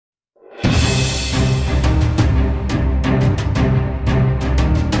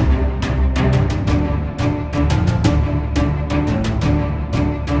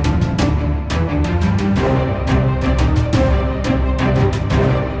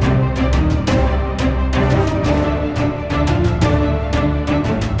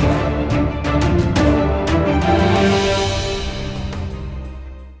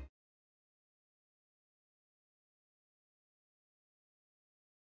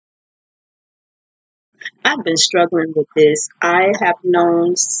I've been struggling with this. I have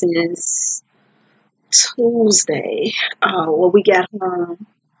known since Tuesday. Well, we got home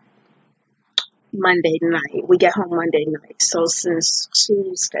Monday night. We got home Monday night. So since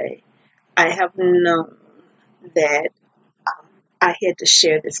Tuesday, I have known that I had to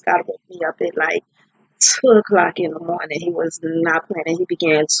share this. God woke me up at like 2 o'clock in the morning. He was not playing. He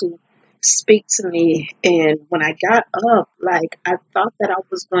began to speak to me. And when I got up, like I thought that I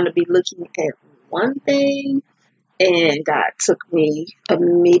was going to be looking at one thing, and God took me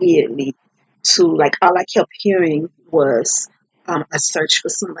immediately to like all I kept hearing was a search for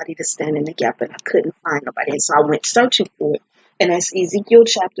somebody to stand in the gap, and I couldn't find nobody. And so I went searching for it. And that's Ezekiel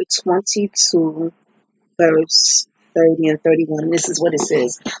chapter 22, verse 30 and 31. This is what it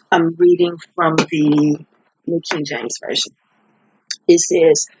says. I'm reading from the New King James Version. It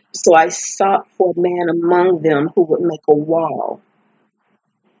says, "So I sought for a man among them who would make a wall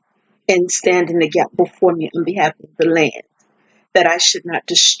and stand in the gap before me on behalf of the land, that I should not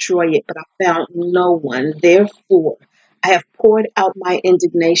destroy it, but I found no one. Therefore, I have poured out my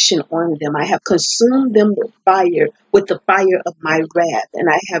indignation on them. I have consumed them with fire, with the fire of my wrath, and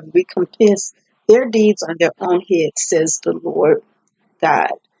I have recompensed their deeds on their own head, says the Lord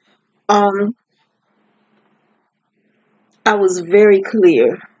God." Um, I was very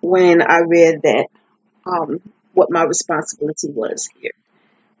clear when I read that, what my responsibility was here,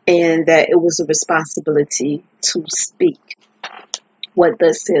 and that it was a responsibility to speak what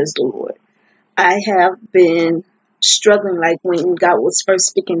thus says the Lord. I have been struggling, like when God was first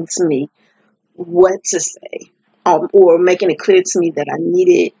speaking to me, what to say, or making it clear to me that I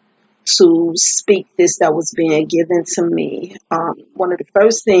needed to speak this that was being given to me. One of the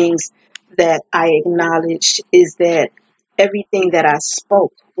first things that I acknowledged is that everything that I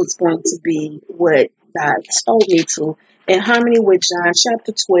spoke was going to be what God told me to, in harmony with John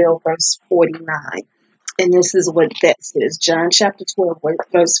chapter 12, verse 49. And this is what that says. John chapter 12,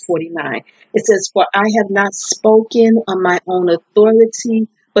 verse 49. It says, "For I have not spoken on my own authority,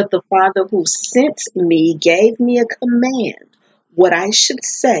 but the Father who sent me gave me a command, what I should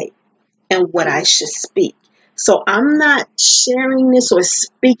say and what I should speak." So I'm not sharing this or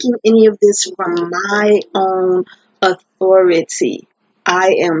speaking any of this from my own authority.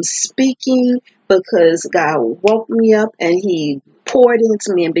 I am speaking because God woke me up and He poured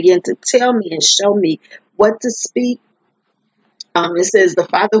into me and began to tell me and show me what to speak. It says, "The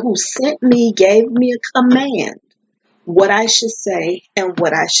Father who sent me gave me a command, what I should say and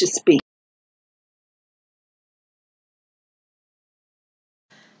what I should speak."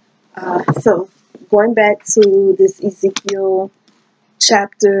 So going back to this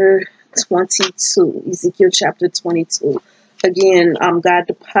chapter 22, Ezekiel chapter 22. Again, God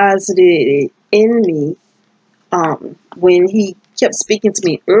deposited it in me when He kept speaking to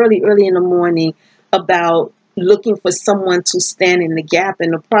me early in the morning about looking for someone to stand in the gap.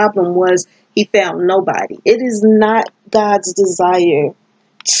 And the problem was He found nobody. It is not God's desire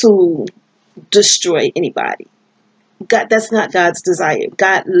to destroy anybody. God, that's not God's desire.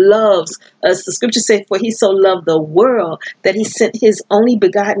 God loves us. The scripture says, "For He so loved the world that He sent His only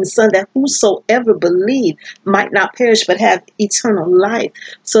begotten Son, that whosoever believed might not perish but have eternal life."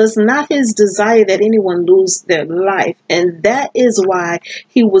 So it's not His desire that anyone lose their life. And that is why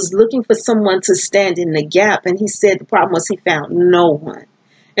He was looking for someone to stand in the gap. And He said the problem was He found no one.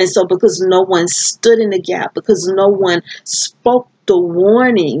 And so because no one stood in the gap, because no one spoke the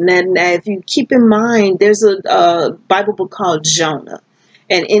warning, and if you keep in mind, there's a Bible book called Jonah.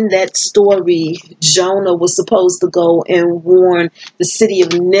 And in that story, Jonah was supposed to go and warn the city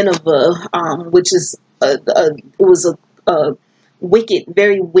of Nineveh, which is it was a wicked,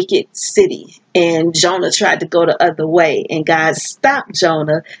 very wicked city. And Jonah tried to go the other way, and God stopped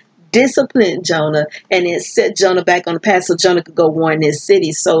Jonah, disciplined Jonah, and it set Jonah back on the path so Jonah could go warn this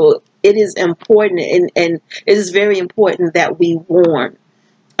city. So it is important, and it is very important that we warn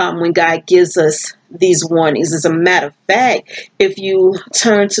when God gives us these warnings. As a matter of fact, if you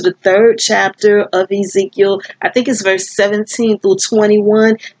turn to the 3rd chapter of Ezekiel, I think it's verse 17 through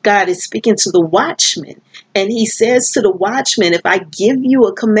 21, God is speaking to the watchman. And He says to the watchman, if I give you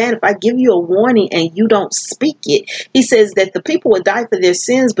a command, if I give you a warning and you don't speak it, He says that the people will die for their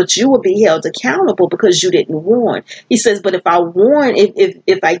sins, but you will be held accountable because you didn't warn. He says, but if I warn,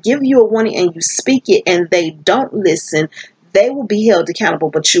 if I give you a warning and you speak it and they don't listen, they will be held accountable,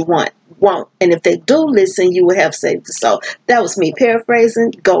 but you won't. And if they do listen, you will have saved the soul. That was me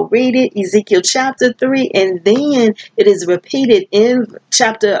paraphrasing. Go read it, Ezekiel chapter 3, and then it is repeated in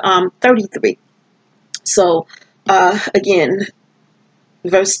chapter 33. So again,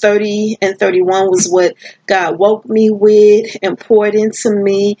 verse 30 and 31 was what God woke me with and poured into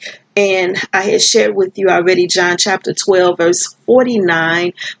me. And I had shared with you already John chapter 12, verse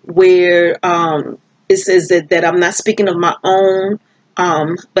 49, where it says that I'm not speaking of my own,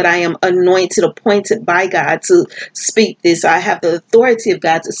 but I am anointed, appointed by God to speak this. I have the authority of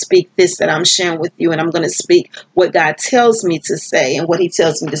God to speak this that I'm sharing with you, and I'm going to speak what God tells me to say and what he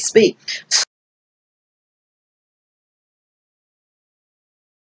tells me to speak.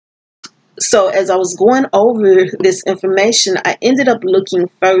 So as I was going over this information, I ended up looking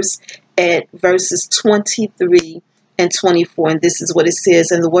first at verses 23 and 24. And this is what it says.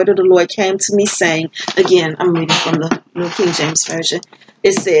 And the word of the Lord came to me saying, again, I'm reading from the New King James Version.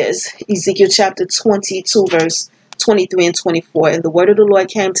 It says, Ezekiel chapter 22, verse 23 and 24. And the word of the Lord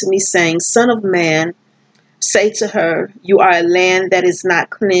came to me saying, Son of man, say to her, you are a land that is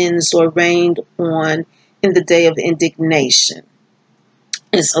not cleansed or rained on in the day of indignation.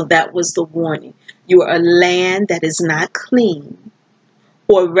 And so that was the warning. You are a land that is not clean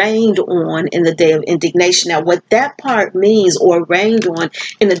or rained on in the day of indignation. Now, what that part means, or rained on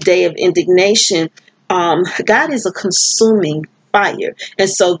in the day of indignation, God is a consuming fire. And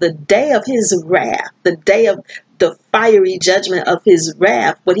so the day of his wrath, the day of the fiery judgment of his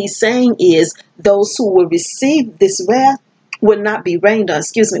wrath, what he's saying is those who will receive this wrath would not be rained on,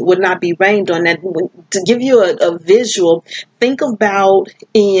 would not be rained on. That, to give you a visual, think about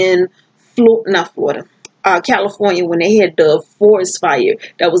in California, when they had the forest fire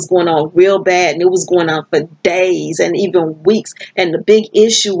that was going on real bad, and it was going on for days and even weeks. And the big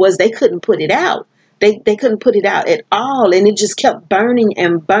issue was they couldn't put it out. They couldn't put it out at all, and it just kept burning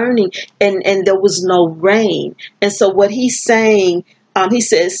and burning, and there was no rain. And so what he's saying, he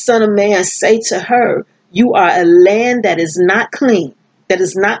says, Son of man, say to her, you are a land that is not clean, that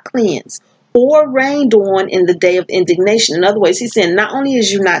is not cleansed, or rained on in the day of indignation. In other words, he's saying not only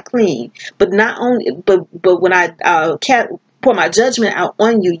is you not clean, but when I pour my judgment out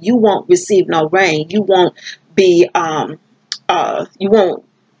on you, you won't receive no rain. You won't be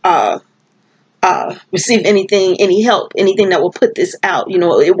receive anything, any help, anything that will put this out. You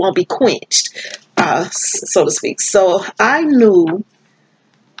know, it won't be quenched, so to speak. So I knew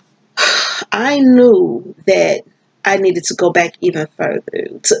that I needed to go back even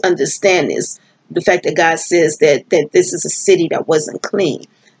further to understand this. The fact that God says that this is a city that wasn't clean.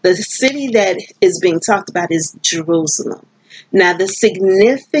 The city that is being talked about is Jerusalem. Now, the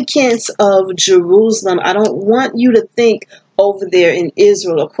significance of Jerusalem, I don't want you to think over there in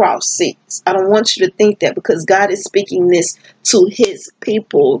Israel across seas. I don't want you to think that, because God is speaking this to his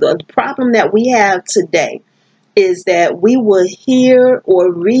people. The problem that we have today is that we would hear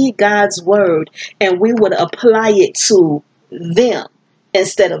or read God's word and we would apply it to them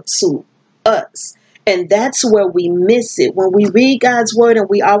instead of to us. And that's where we miss it. When we read God's word and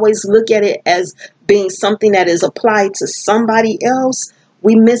we always look at it as being something that is applied to somebody else,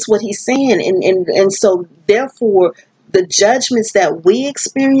 we miss what he's saying. And so therefore, the judgments that we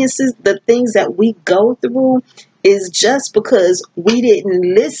experience, the things that we go through, is just because we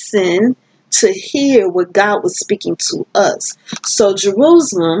didn't listen to hear what God was speaking to us. So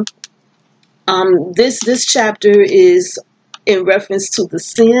Jerusalem, this chapter is in reference to the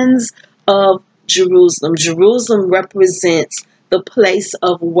sins of Jerusalem. Jerusalem represents the place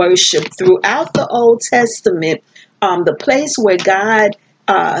of worship throughout the Old Testament. The place where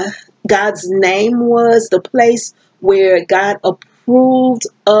God's name was, the place where God approved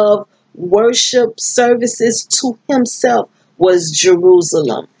of worship services to himself, was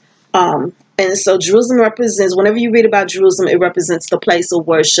Jerusalem. And so Jerusalem represents, whenever you read about Jerusalem, it represents the place of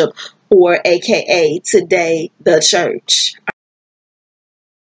worship, or AKA today, the church.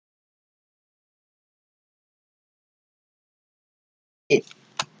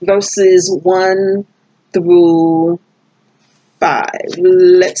 Verses 1 through 5.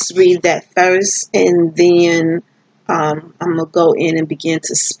 Let's read that first, and then I'm going to go in and begin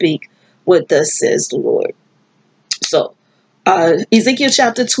to speak what thus says the Lord. So, Ezekiel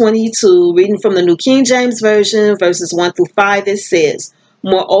chapter 22, reading from the New King James Version, verses 1 through 5, it says,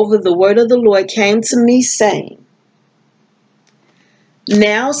 Moreover, the word of the Lord came to me, saying,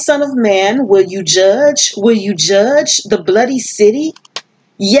 Now, son of man, will you judge? Will you judge the bloody city?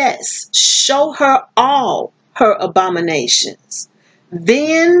 Yes, show her all her abominations.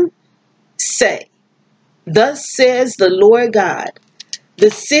 Then say, Thus says the Lord God, the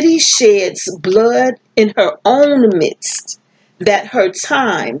city sheds blood in her own midst, that her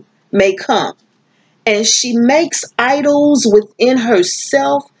time may come. And she makes idols within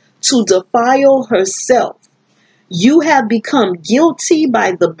herself to defile herself. You have become guilty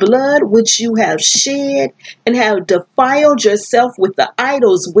by the blood which you have shed, and have defiled yourself with the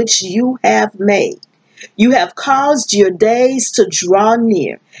idols which you have made. You have caused your days to draw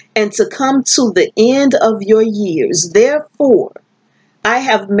near and to come to the end of your years. Therefore, I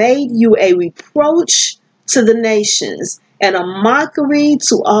have made you a reproach to the nations and a mockery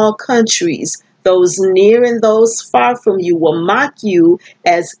to all countries. Those near and those far from you will mock you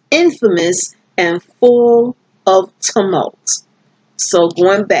as infamous and full of tumult. So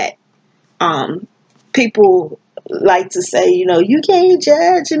going back, people like to say, you can't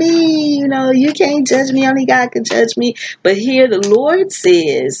judge me, you can't judge me, only God can judge me. But here the Lord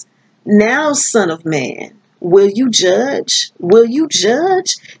says, now, Son of Man, will you judge? Will you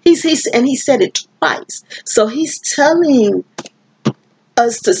judge? And he said it twice. So he's telling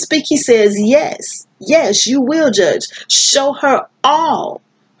us to speak. He says, yes, you will judge. Show her all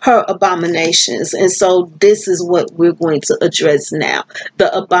her abominations. And so this is what we're going to address now.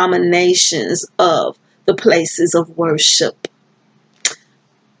 The abominations of the places of worship.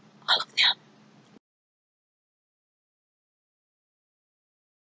 All of them.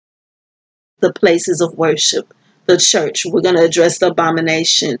 The places of worship. The church. We're going to address the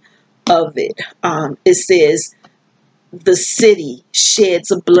abomination of it. It says, the city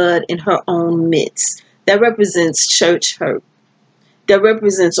sheds blood in her own midst. That represents church hurt. That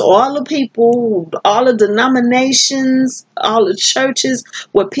represents all the people, all the denominations, all the churches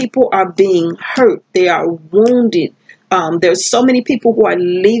where people are being hurt. They are wounded. There's so many people who are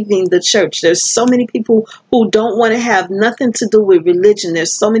leaving the church. There's so many people who don't want to have nothing to do with religion.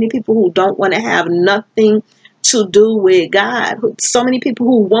 There's so many people who don't want to have nothing to do with God. So many people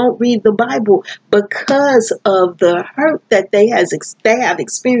who won't read the Bible because of the hurt that they have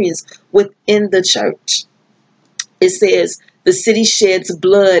experienced within the church. It says, the city sheds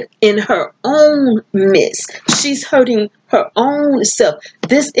blood in her own midst. She's hurting her own self.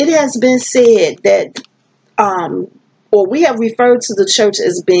 It has been said that, or we have referred to the church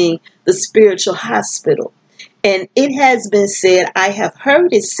as being the spiritual hospital. And it has been said, I have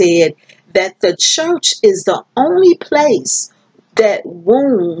heard it said, that the church is the only place that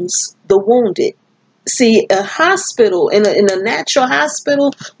wounds the wounded. See, a hospital, in a natural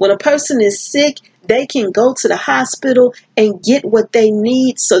hospital, when a person is sick, they can go to the hospital and get what they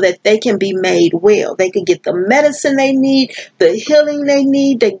need so that they can be made well. They can get the medicine they need, the healing they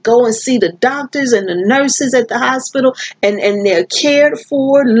need. They go and see the doctors and the nurses at the hospital, and they're cared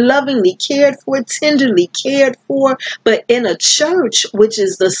for, lovingly cared for, tenderly cared for. But in a church, which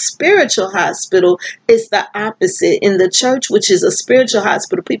is the spiritual hospital, it's the opposite. In the church, which is a spiritual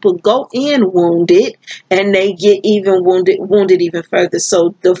hospital, people go in wounded and they get even wounded even further.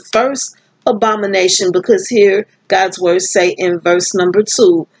 So the first abomination, because here God's words say in verse number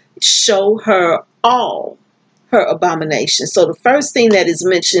 2, show her all her abominations. So the first thing that is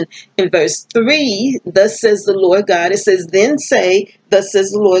mentioned in verse 3, thus says the Lord God, it says, then say, thus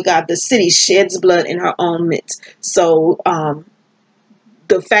says the Lord God, the city sheds blood in her own midst. So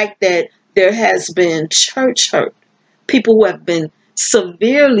the fact that there has been church hurt, people who have been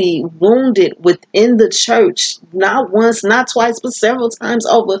severely wounded within the church, not once, not twice, but several times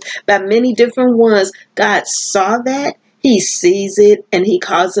over by many different ones. God saw that, he sees it, and he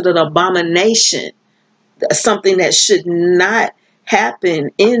calls it an abomination, something that should not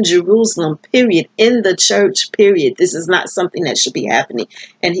happen in Jerusalem, period, in the church, period. This is not something that should be happening,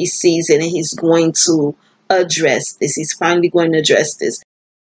 and he sees it, and he's going to address this. He's finally going to address this.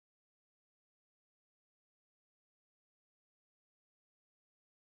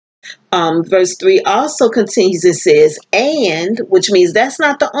 Verse 3 also continues, it says, and, which means that's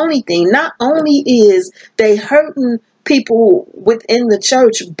not the only thing. Not only is they hurting people within the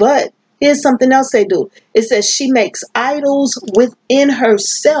church, but here's something else they do. It says she makes idols within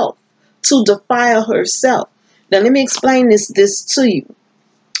herself to defile herself. Now let me explain this to you.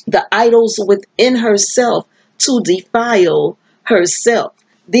 The idols within herself to defile herself.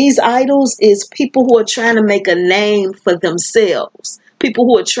 These idols is people who are trying to make a name for themselves. People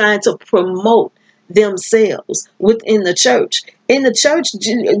who are trying to promote themselves within the church. In the church,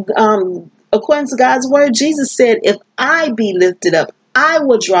 according to God's word, Jesus said, if I be lifted up, I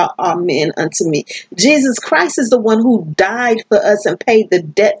will draw all men unto me. Jesus Christ is the one who died for us and paid the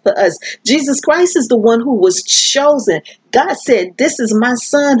debt for us. Jesus Christ is the one who was chosen. God said, this is my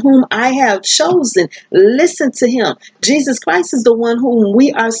son whom I have chosen. Listen to him. Jesus Christ is the one whom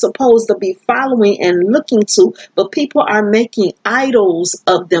we are supposed to be following and looking to. But people are making idols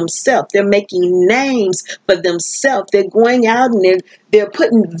of themselves. They're making names for themselves. They're going out and they're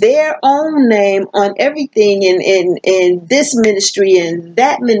putting their own name on everything in this ministry and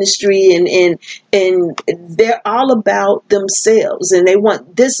that ministry. And they're all about themselves. And they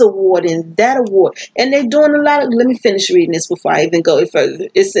want this award and that award. And they're doing a lot of, let me finish reading this before I even go further.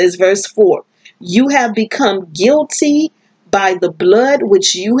 It says, verse 4, You have become guilty by the blood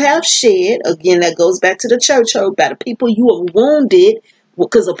which you have shed. Again, that goes back to the church hurt, by the people you have wounded,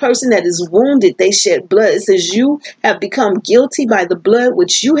 because a person that is wounded, they shed blood. It says you have become guilty by the blood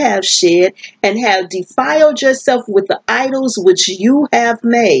which you have shed, and have defiled yourself with the idols which you have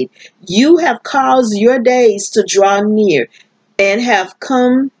made. You have caused your days to draw near, and have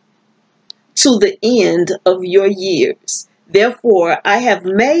come to the end of your years. Therefore, I have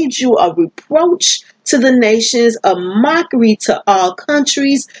made you a reproach to the nations, a mockery to all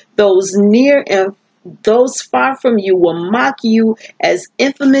countries. Those near and those far from you will mock you as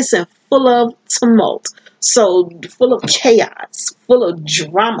infamous and full of tumult. So full of chaos, full of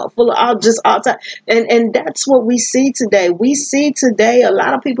drama, full of all time. And that's what we see today. We see today a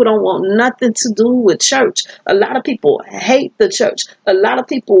lot of people don't want nothing to do with church. A lot of people hate the church. A lot of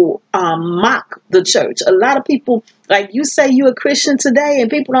people mock the church. A lot of people, like, you say you're a Christian today and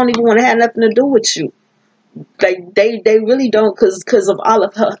people don't even want to have nothing to do with you. Like they really don't, because of all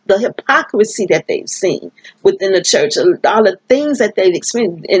of the hypocrisy that they've seen within the church, all the things that they've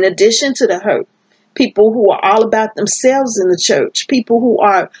experienced, in addition to the hurt. People who are all about themselves in the church, people who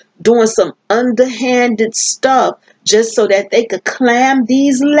are doing some underhanded stuff just so that they could climb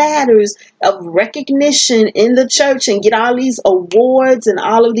these ladders of recognition in the church and get all these awards and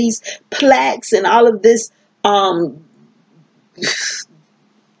all of these plaques and all of this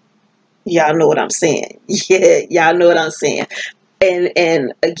y'all know what I'm saying. Yeah, y'all know what I'm saying.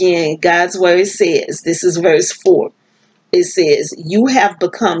 And again, God's word says, this is verse 4. It says, you have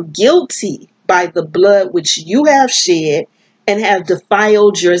become guilty by the blood which you have shed, and have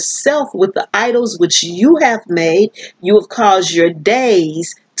defiled yourself with the idols which you have made. You have caused your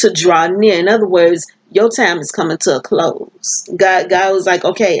days to draw near. In other words, your time is coming to a close. God was like,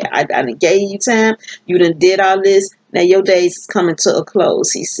 okay, I done gave you time. You done did all this. Now your days is coming to a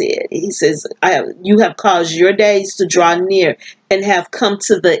close, he said. He says, you have caused your days to draw near, and have come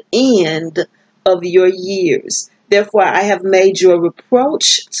to the end of your years. Therefore, I have made you a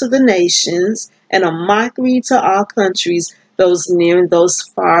reproach to the nations, and a mockery to all countries. Those near and those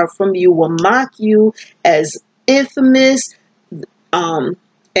far from you will mock you as infamous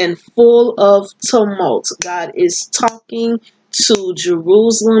and full of tumult. God is talking to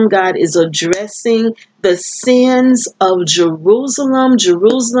Jerusalem. God is addressing the sins of Jerusalem.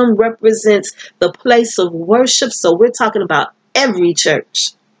 Jerusalem represents the place of worship. So we're talking about every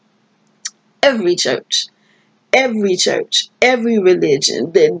church. Every church. Every church, every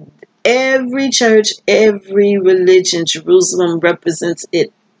religion, every church, every religion, Jerusalem represents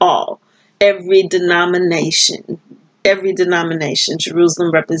it all. Every denomination,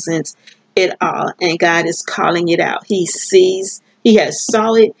 Jerusalem represents it all. And God is calling it out. He has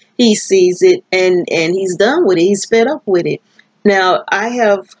saw it, he sees it, and he's done with it. He's fed up with it. Now, I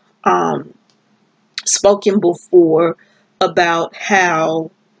have spoken before about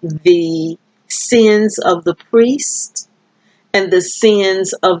how the sins of the priest and the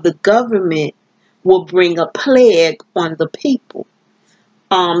sins of the government will bring a plague on the people.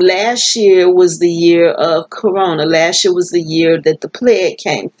 Last year was the year of Corona. Last year was the year that the plague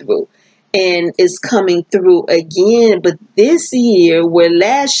came through, and it's coming through again. But this year, where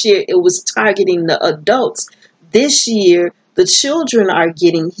last year it was targeting the adults, this year the children are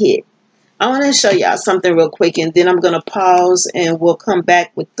getting hit. I want to show y'all something real quick, and then I'm going to pause and we'll come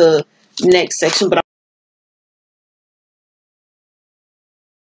back with the next section. But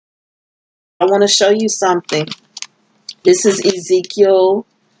I want to show you something. This is Ezekiel,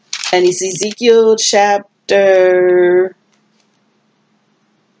 and it's Ezekiel chapter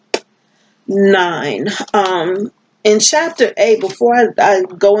 9. In chapter 8, before I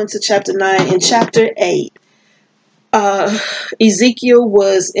go into chapter 9, in chapter 8, Ezekiel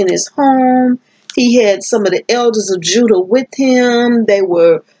was in his home. He had some of the elders of Judah with him. They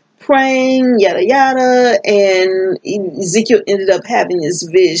were praying, yada yada, and Ezekiel ended up having this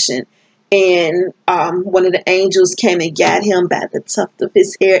vision. And one of the angels came and got him by the tuft of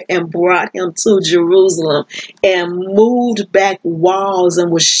his hair and brought him to Jerusalem and moved back walls and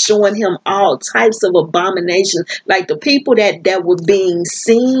was showing him all types of abominations, like the people that were being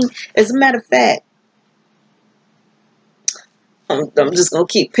seen. As a matter of fact, I'm just going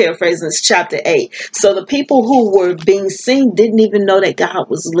to keep paraphrasing this chapter 8. So the people who were being seen didn't even know that God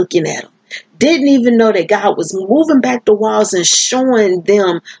was looking at them. Didn't even know that God was moving back the walls and showing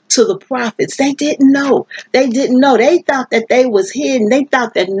them to the prophets. They didn't know. They didn't know. They thought that they was hidden. They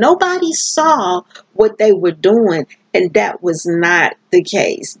thought that nobody saw what they were doing. And that was not the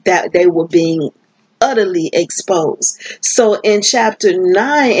case. That they were being utterly exposed. So in chapter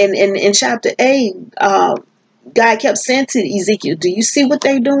 9 and in chapter 8, God kept saying to Ezekiel, do you see what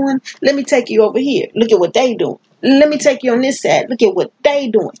they doing? Let me take you over here. Look at what they doing. Let me take you on this side. Look at what they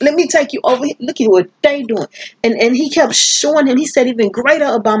doing. Let me take you over here. Look at what they doing. And he kept showing him. He said, even greater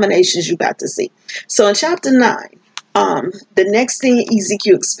abominations you about to see. So in chapter 9, the next thing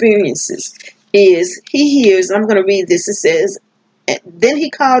Ezekiel experiences is he hears, I'm going to read this. It says, then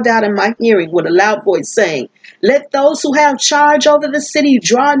he called out in my hearing with a loud voice, saying, let those who have charge over the city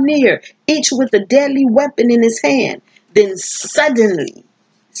draw near, each with a deadly weapon in his hand. Then suddenly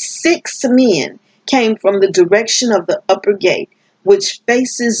 6 men came from the direction of the upper gate, which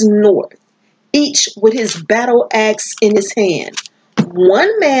faces north, each with his battle axe in his hand.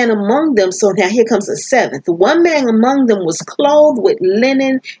 One man among them, so now here comes the 7th. One man among them was clothed with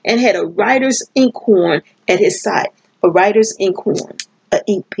linen and had a writer's inkhorn at his side. A writer's inkhorn, an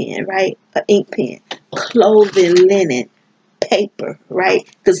ink pen, right? An ink pen, clothed in linen, paper, right?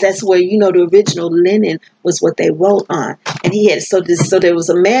 Because that's where, you know, the original linen was what they wrote on. And he had, so there was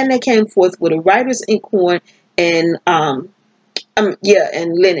a man that came forth with a writer's inkhorn and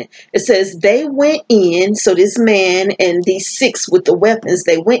and linen. It says they went in, so this man and these 6 with the weapons,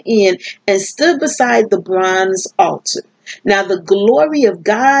 they went in and stood beside the bronze altar. Now the glory of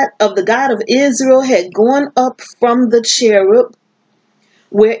God, of the God of Israel, had gone up from the cherub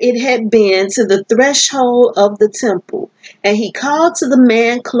where it had been to the threshold of the temple. And he called to the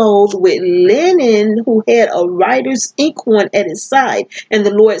man clothed with linen who had a writer's inkhorn at his side. And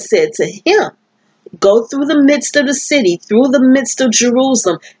the Lord said to him, go through the midst of the city, through the midst of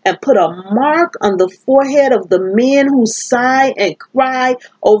Jerusalem, and put a mark on the forehead of the men who sigh and cry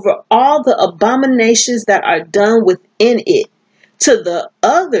over all the abominations that are done within it. To the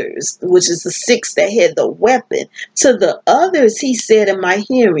others, which is the 6 that had the weapon, to the others he said in my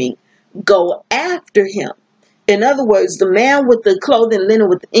hearing, go after him. In other words, the man with the clothing linen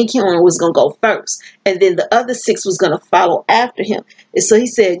with the inkhorn was going to go first. And then the other 6 was going to follow after him. And so he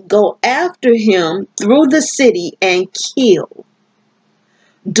said, go after him through the city and kill.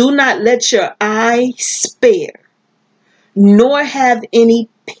 Do not let your eye spare, nor have any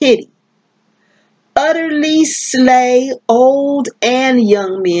pity. Utterly slay old and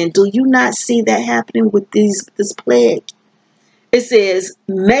young men. Do you not see that happening with this plague? It says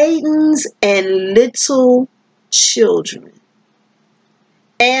maidens and little children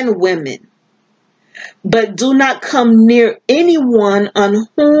and women, but do not come near anyone on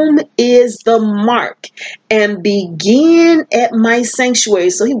whom is the mark, and begin at my sanctuary.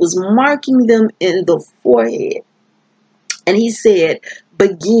 So he was marking them in the forehead, and he said,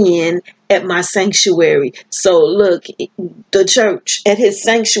 begin at my sanctuary. So look, the church at his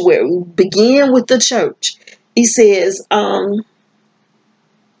sanctuary, begin with the church. He says,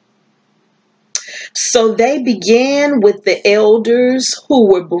 so they began with the elders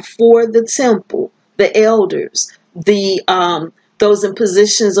who were before the temple, the elders, those in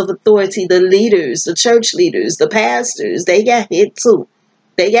positions of authority, the leaders, the church leaders, the pastors. They got hit too.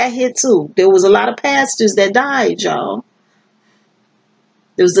 They got hit too. There was a lot of pastors that died, y'all.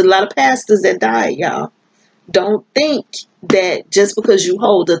 There was a lot of pastors that died, y'all. Don't think that just because you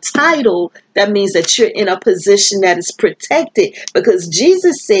hold a title, that means that you're in a position that is protected. Because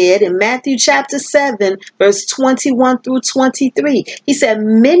Jesus said in Matthew chapter 7, verse 21 through 23, he said,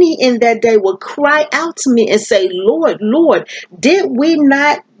 many in that day will cry out to me and say, Lord, Lord, did we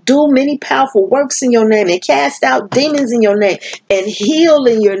not do many powerful works in your name and cast out demons in your name and heal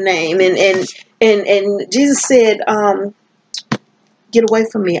in your name? And Jesus said, get away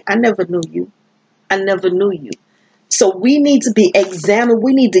from me. I never knew you. I never knew you. So we need to be examined.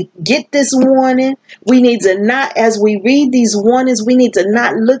 We need to get this warning. We need to not, as we read these warnings, we need to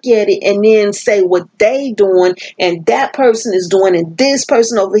not look at it and then say what they doing and that person is doing and this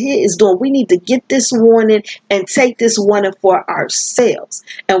person over here is doing. We need to get this warning and take this warning for ourselves.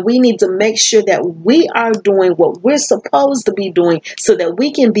 And we need to make sure that we are doing what we're supposed to be doing so that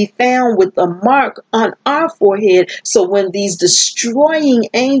we can be found with a mark on our forehead. So when these destroying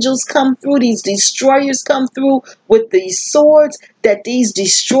angels come through, these destroyers come through with these swords, that these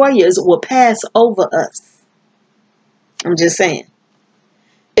destroyers will pass over us. I'm just saying.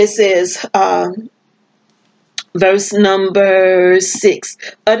 It says, verse number 6,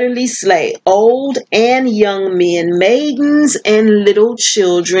 utterly slay old and young men, maidens and little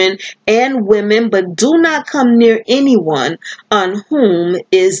children and women, but do not come near anyone on whom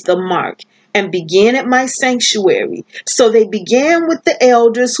is the mark, and begin at my sanctuary. So they began with the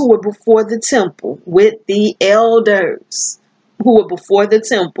elders who were before the temple, with the elders who were before the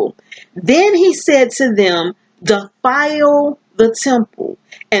temple. Then he said to them, defile the temple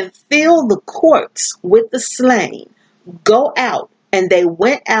and fill the courts with the slain. Go out. And they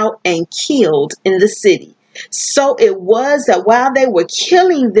went out and killed in the city. So it was that while they were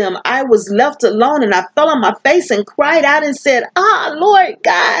killing them, I was left alone, and I fell on my face and cried out and said, Ah, Lord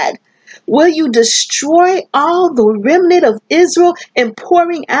God, will you destroy all the remnant of Israel in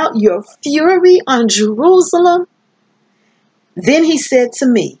pouring out your fury on Jerusalem? Then he said to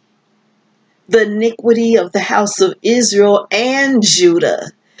me, the iniquity of the house of Israel and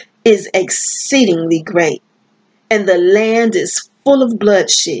Judah is exceedingly great, and the land is full of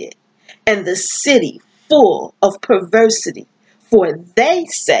bloodshed, and the city full of perversity. For they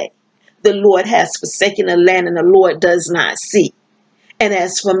say, the Lord has forsaken the land, and the Lord does not see. And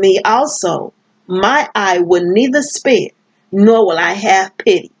as for me also, my eye will neither spare, nor will I have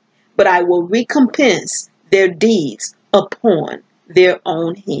pity, but I will recompense their deeds upon their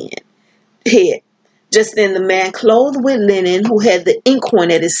own head. Just then the man clothed with linen, who had the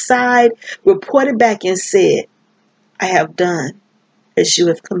inkhorn at his side, reported back and said, I have done as you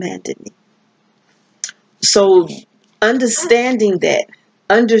have commanded me. So understanding that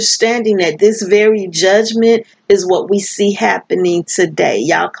this very judgment is what we see happening today.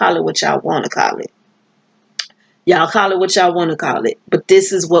 Y'all call it what y'all want to call it. Y'all call it what y'all want to call it. But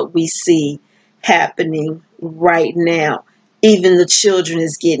this is what we see happening right now. Even the children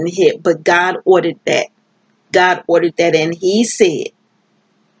is getting hit. But God ordered that. God ordered that, and he said,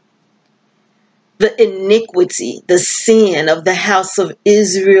 the iniquity, the sin of the house of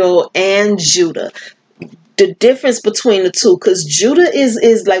Israel and Judah. The difference between the two, because Judah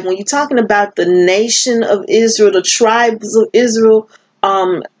is like, when you're talking about the nation of Israel, the tribes of Israel,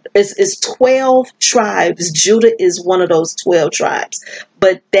 it's 12 tribes. Judah is one of those 12 tribes,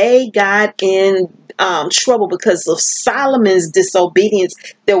 but they got in trouble because of Solomon's disobedience.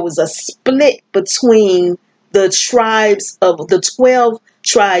 There was a split between the tribes of the 12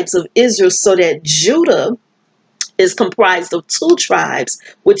 tribes of Israel, so that Judah is comprised of 2 tribes,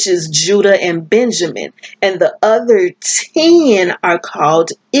 which is Judah and Benjamin, and the other 10 are called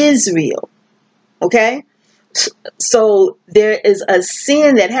Israel. Okay, so there is a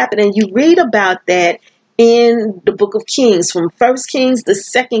sin that happened, and you read about that in the book of Kings, from First Kings to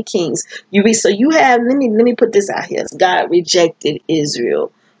Second Kings. You read, so you have, let me put this out here. God rejected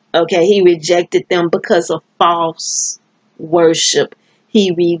Israel. Okay, he rejected them because of false worship.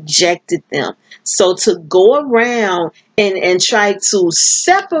 He rejected them. So to go around and try to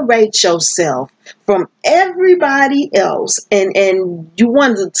separate yourself from everybody else, and you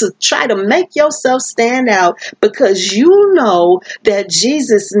wanted to try to make yourself stand out because you know that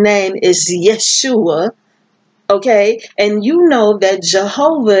Jesus' name is Yeshua. Okay, and you know that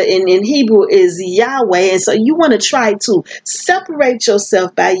Jehovah in Hebrew is Yahweh, and so you want to try to separate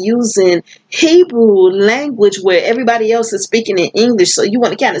yourself by using Hebrew language where everybody else is speaking in English. So you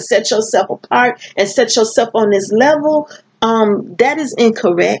want to kind of set yourself apart and set yourself on this level. That is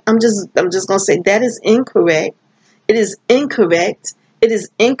incorrect. I'm just gonna say that is incorrect. It is incorrect. It is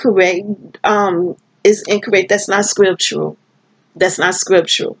incorrect. It's incorrect. That's not scriptural. That's not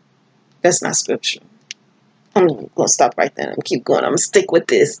scriptural. That's not scriptural. I'm going to stop right there. I'm going to keep going. I'm going to stick with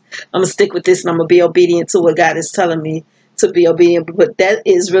this. I'm going to stick with this, and I'm going to be obedient to what God is telling me to be obedient. But that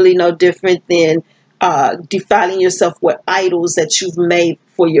is really no different than defiling yourself with idols that you've made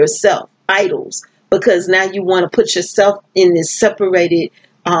for yourself. Idols. Because now you want to put yourself in this separated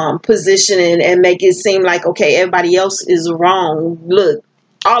position and make it seem like, okay, everybody else is wrong. Look,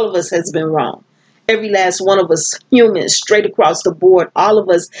 all of us has been wrong. Every last one of us, humans, straight across the board, all of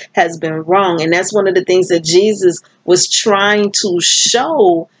us has been wrong. And that's one of the things that Jesus was trying to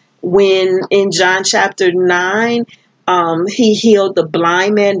show when in John chapter 9, he healed the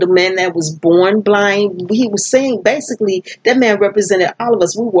blind man, the man that was born blind. He was saying basically that man represented all of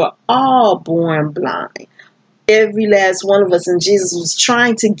us. We were all born blind. Every last one of us. And Jesus was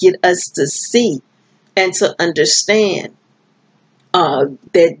trying to get us to see and to understand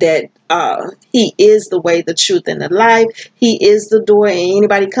that he is the way, the truth, and the life. He is the door, and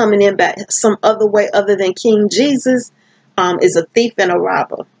anybody coming in by some other way other than King Jesus is a thief and a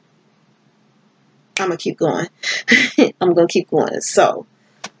robber. I'm gonna keep going. I'm gonna keep going. So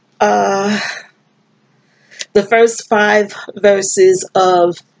the first 5 verses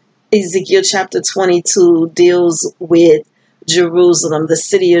of Ezekiel chapter 22 deals with Jerusalem, the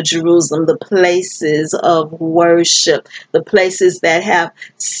city of Jerusalem, the places of worship, the places that have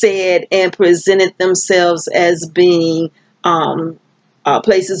said and presented themselves as being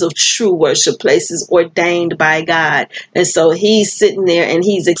places of true worship, places ordained by God. And so he's sitting there and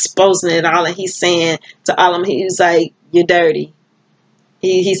he's exposing it all, and he's saying to all of them, he's like, you're dirty.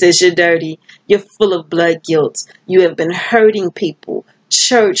 He says, you're dirty. You're full of blood guilt. You have been hurting people.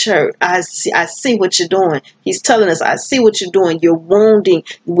 church hurt. I see what you're doing. He's telling us, I see what you're doing. You're wounding.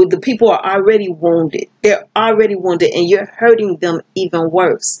 The people are already wounded. They're already wounded, and you're hurting them even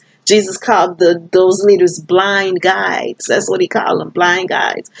worse. Jesus called those leaders blind guides. That's what he called them, blind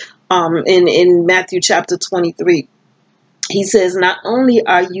guides. In Matthew chapter 23. He says, not only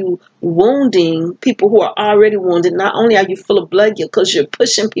are you wounding people who are already wounded, not only are you full of blood because you're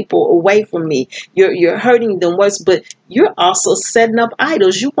pushing people away from me, you're hurting them worse, but you're also setting up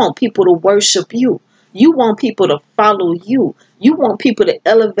idols. You want people to worship you. You want people to follow you. You want people to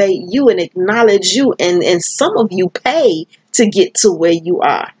elevate you and acknowledge you. And some of you pay to get to where you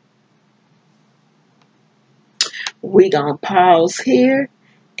are. We're going to pause here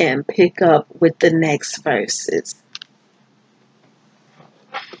and pick up with the next verses.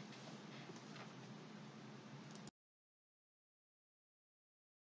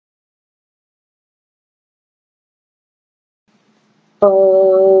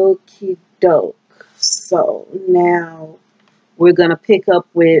 Okie doke. So now we're going to pick up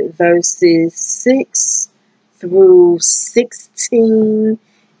with verses 6 through 16.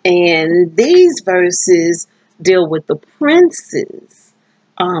 And these verses deal with the princes,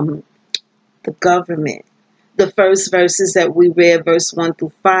 the government. The first verses that we read, verse 1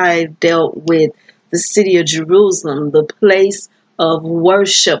 through 5, dealt with the city of Jerusalem, the place of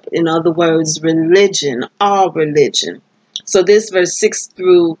worship. In other words, religion, all religion. So this verse 6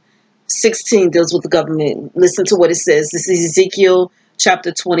 through 16 deals with the government. Listen to what it says. This is Ezekiel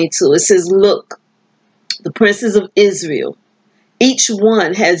chapter 22. It says, look, the princes of Israel, each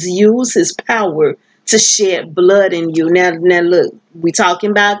one has used his power to shed blood in you. Now look, we're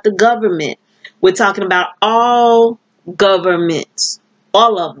talking about the government. We're talking about all governments,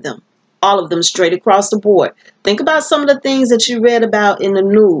 all of them straight across the board. Think about some of the things that you read about in the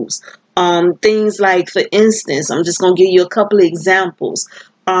news. Things like, for instance, I'm just going to give you a couple of examples.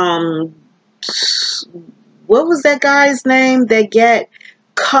 What was that guy's name that got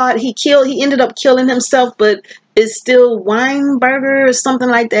caught? He ended up killing himself, but it's still Weinberger or something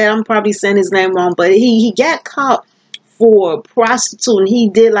like that. I'm probably saying his name wrong, but he got caught for prostituting. He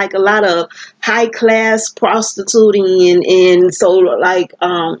did like a lot of high class prostituting, and so like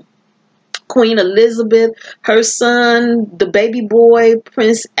Queen Elizabeth, her son, the baby boy,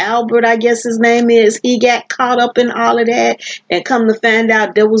 Prince Albert, I guess his name is, he got caught up in all of that. And come to find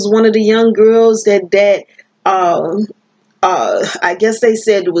out, there was one of the young girls that I guess they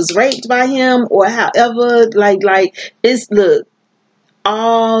said was raped by him, or however, like it's, look,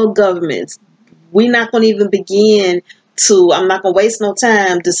 all governments. We're not going to even begin to, I'm not going to waste no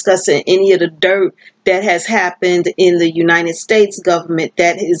time discussing any of the dirt that has happened in the United States government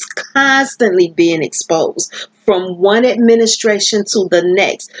that is constantly being exposed from one administration to the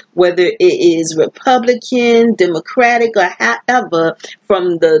next, whether it is Republican, Democratic, or however,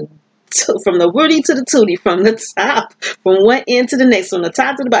 from the Rudy to the Tootie, from the top, from one end to the next, from the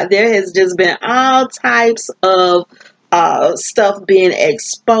top to the bottom. There has just been all types of stuff being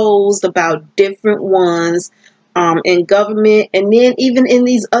exposed about different ones in government, and then even in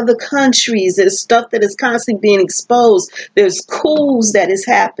these other countries, there's stuff that is constantly being exposed. There's coups that is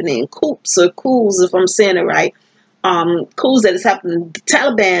happening, coups or coups, if I'm saying it right. Coups that is happening. The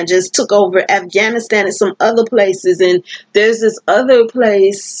Taliban just took over Afghanistan and some other places, and there's this other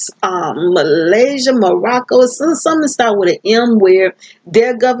place, Malaysia, Morocco, something start with an M, where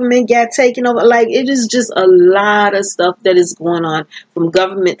their government got taken over. Like, it is just a lot of stuff that is going on from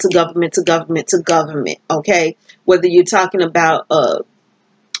government to government to government to government. Okay, whether you're talking about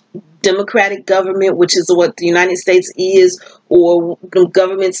democratic government, which is what the United States is, or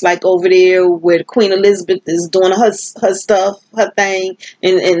governments like over there where Queen Elizabeth is doing her stuff, her thing,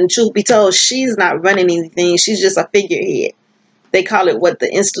 and truth be told, she's not running anything. She's just a figurehead. They call it what,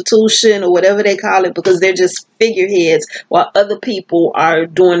 the institution or whatever they call it, because they're just figureheads, while other people are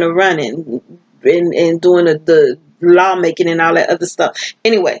doing the running and doing the lawmaking and all that other stuff.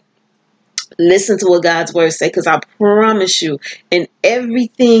 Anyway, listen to what God's word say, because I promise you, in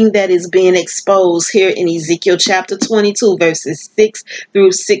everything that is being exposed here in Ezekiel chapter 22, verses 6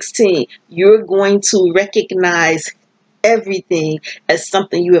 through 16, you're going to recognize everything as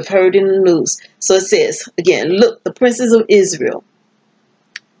something you have heard in the news. So it says, again, look, the princes of Israel,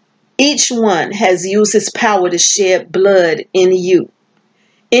 each one has used his power to shed blood in you.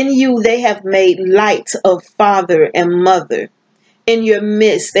 In you they have made light of father and mother. In your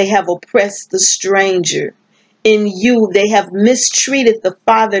midst, they have oppressed the stranger. In you, they have mistreated the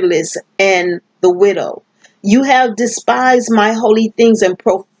fatherless and the widow. You have despised my holy things and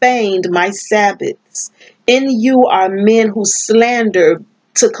profaned my Sabbaths. In you are men who slander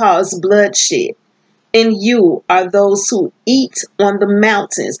to cause bloodshed. in you are those who eat on the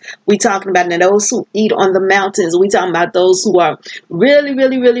mountains. We talking about now those who eat on the mountains. We talking about those who are really,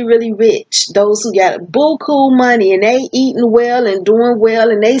 really, really, really rich. Those who got buku money and they eating well and doing well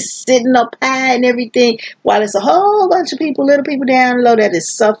and they sitting up high and everything, while it's a whole bunch of people, little people down low that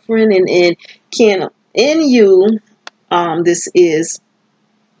is suffering and can in you. This is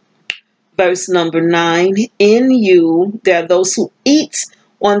verse number 9. In you there are those who eat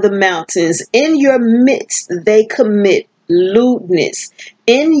on the mountains. In your midst they commit lewdness.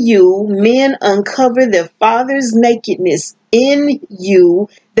 In you men uncover their father's nakedness. In you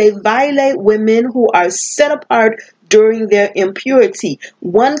they violate women who are set apart during their impurity.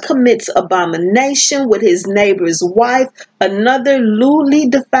 One commits abomination with his neighbor's wife. Another lewdly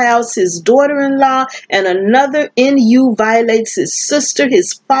defiles his daughter-in-law. And another in you violates his sister,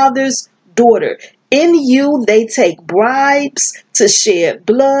 his father's daughter. In you they take bribes to shed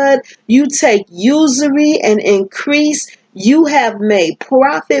blood. You take usury and increase. You have made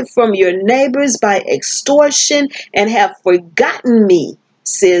profit from your neighbors by extortion and have forgotten me,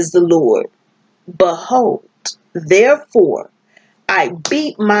 says the Lord. Behold, therefore, I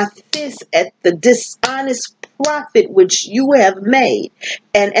beat my fist at the dishonest profit which you have made,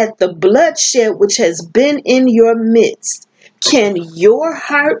 and at the bloodshed which has been in your midst. Can your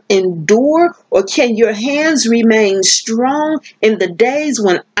heart endure, or can your hands remain strong in the days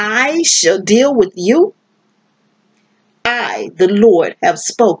when I shall deal with you? I, the Lord, have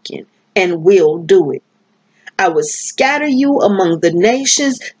spoken and will do it. I will scatter you among the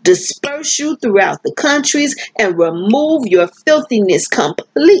nations, disperse you throughout the countries, and remove your filthiness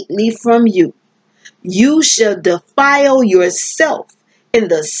completely from you. You shall defile yourself in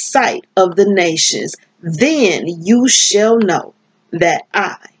the sight of the nations. Then you shall know that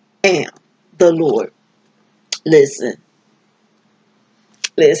I am the Lord. Listen.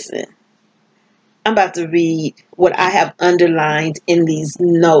 I'm about to read what I have underlined in these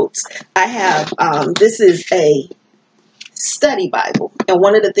notes. I have, this is a study Bible. And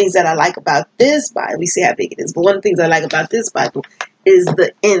one of the things that I like about this Bible, we see how big it is, but one of the things I like about this Bible is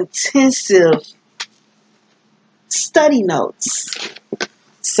the intensive study notes.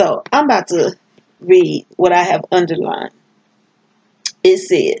 So I'm about to read what I have underlined. It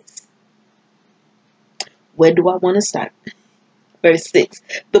says, where do I want to start? Verse 6.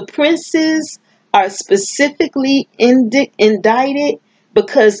 The princes are specifically indicted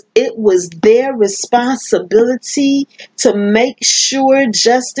because it was their responsibility to make sure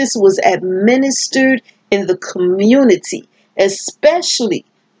justice was administered in the community, especially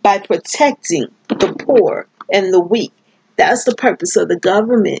by protecting the poor and the weak. That's the purpose of the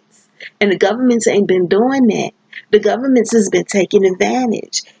government. And the governments ain't been doing that. The governments has been taking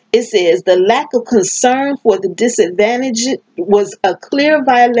advantage. It says the lack of concern for the disadvantaged was a clear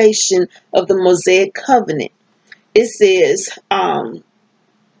violation of the Mosaic covenant. It says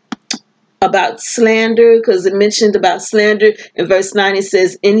about slander, because it mentioned about slander. In verse 9, it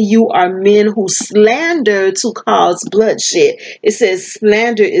says, in you are men who slander to cause bloodshed. It says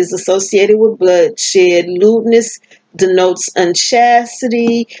slander is associated with bloodshed. Lewdness denotes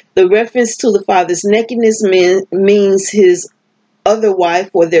unchastity. The reference to the father's nakedness means his other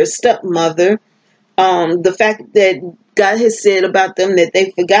wife or their stepmother. The fact that God has said about them that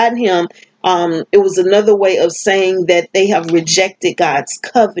they've forgotten him, it was another way of saying that they have rejected God's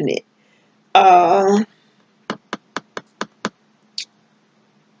covenant. How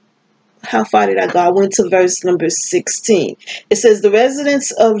far did I go? I went to verse number 16. It says, the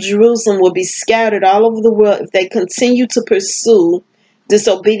residents of Jerusalem will be scattered all over the world if they continue to pursue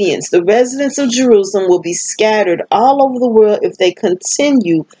disobedience. The residents of Jerusalem will be scattered all over the world if they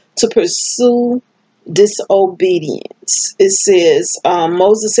continue to pursue disobedience. It says,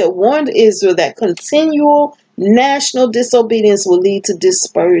 Moses had warned Israel that continual national disobedience will lead to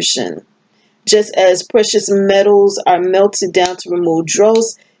dispersion. Just as precious metals are melted down to remove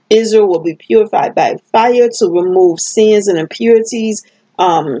dross, Israel will be purified by fire to remove sins and impurities.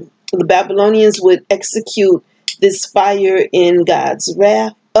 The Babylonians would execute this fire in God's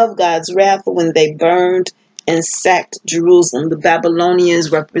wrath, when they burned and sacked Jerusalem. The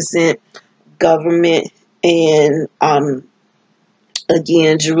Babylonians represent government, and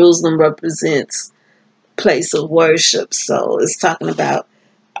again, Jerusalem represents place of worship. So it's talking about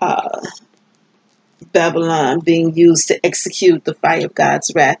Babylon being used to execute the fire of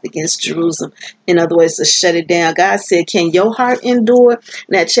God's wrath against Jerusalem. In other words, to shut it down. God said, can your heart endure?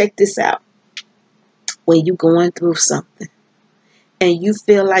 Now check this out. When you're going through something and you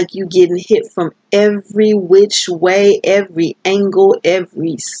feel like you getting hit from every which way, every angle,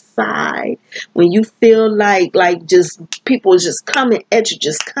 every side, when you feel like just people just coming at you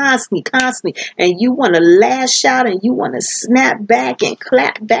just constantly, and you want to lash out and you want to snap back and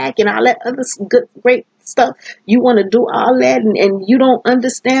clap back and all that other good, great stuff, you want to do all that, and you don't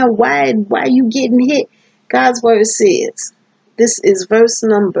understand why you getting hit. God's word says, this is verse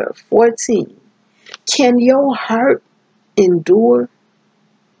number 14. Can your heart endure?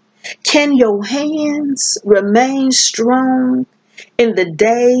 Can your hands remain strong in the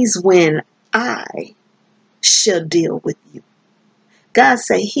days when I shall deal with you? God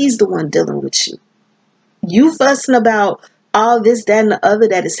say he's the one dealing with you. You fussing about all this, that, and the other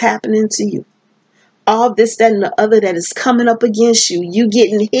that is happening to you. All this, that, and the other that is coming up against you. You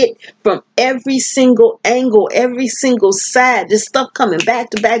getting hit from every single angle, every single side. This stuff coming back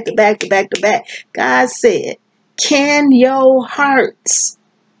to back to back to back to back. God said, can your hearts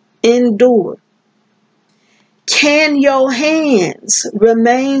endure? Can your hands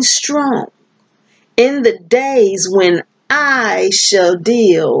remain strong in the days when I shall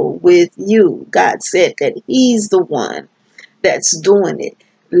deal with you? God said that he's the one that's doing it.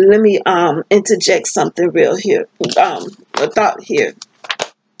 Let me interject something real here. A thought here.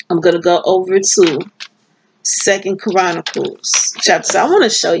 I'm gonna go over to 2 Chronicles chapter. I want to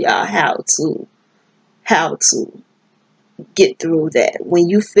show y'all how to get through that. When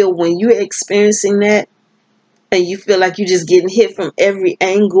you're experiencing that, and you feel like you're just getting hit from every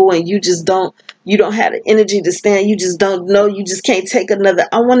angle, and you don't have the energy to stand. You just don't know. You just can't take another.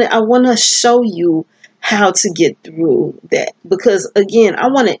 I want to show you how to get through that, because again, I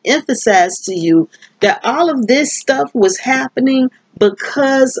want to emphasize to you that all of this stuff was happening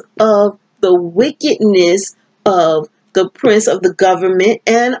because of the wickedness of the prince of the government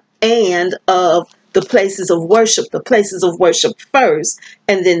and of the places of worship first,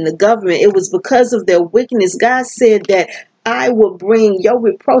 and then the government. It was because of their wickedness. God said that I will bring your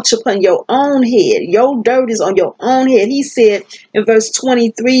reproach upon your own head. Your dirt is on your own head. He said in verse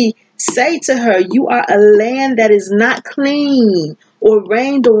 23, say to her, you are a land that is not clean or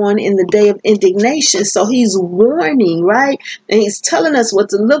rained on in the day of indignation. So he's warning, right? And he's telling us what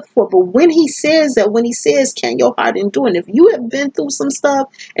to look for. But when he says, can your heart endure? And if you have been through some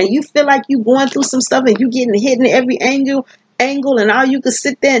stuff and you feel like you're going through some stuff and you're getting hit in every angle, and all you can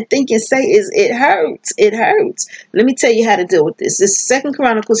sit there and think and say is it hurts. Let me tell you how to deal with this. This is 2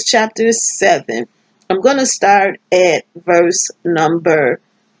 Chronicles chapter 7. I'm going to start at verse number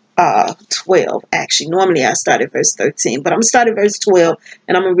 12. Actually, normally I start at verse 13, but I'm going to start at verse 12,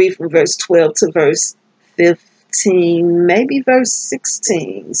 and I'm going to read from verse 12 to verse 15, maybe verse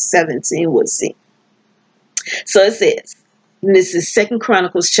 16, 17, we'll see. So it says, this is 2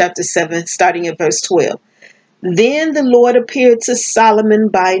 Chronicles chapter 7, starting at verse 12. Then the Lord appeared to Solomon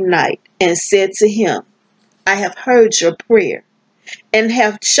by night and said to him, I have heard your prayer and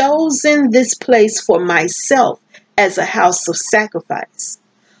have chosen this place for myself as a house of sacrifice.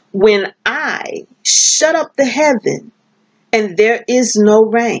 When I shut up the heaven and there is no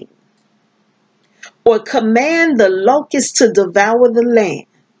rain, or command the locusts to devour the land,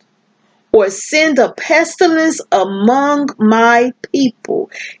 or send a pestilence among my people,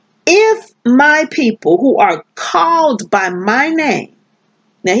 if my people who are called by my name,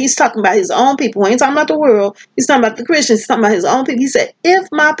 now he's talking about his own people. He ain't talking about the world. He's talking about the Christians. He's talking about his own people. He said, if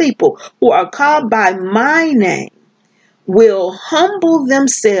my people who are called by my name will humble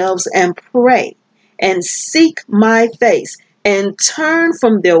themselves and pray and seek my face and turn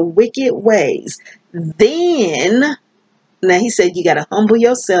from their wicked ways, then, now he said you got to humble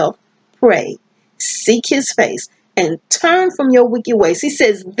yourself, pray, seek his face, and turn from your wicked ways. He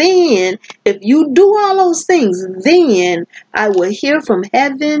says, then, if you do all those things, then I will hear from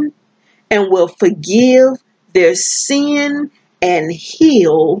heaven and will forgive their sin and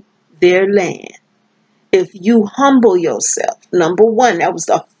heal their land. If you humble yourself, number one, that was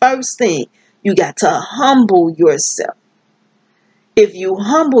the first thing. You got to humble yourself. If you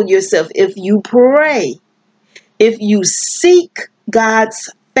humble yourself, if you pray, if you seek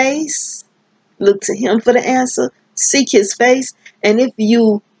God's face, look to him for the answer, seek his face, and if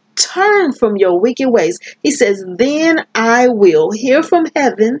you turn from your wicked ways, he says, then I will hear from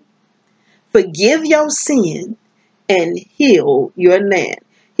heaven, forgive your sin, and heal your land.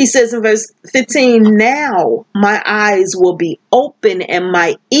 He says in verse 15, now my eyes will be open and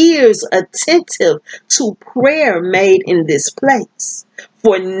my ears attentive to prayer made in this place.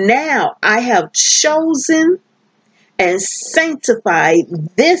 For now I have chosen and sanctified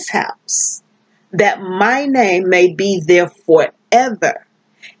this house, that my name may be there forever,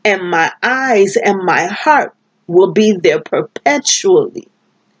 and my eyes and my heart will be there perpetually.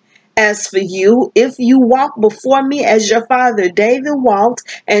 As for you, if you walk before me as your father David walked,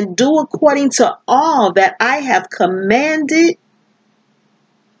 and do according to all that I have commanded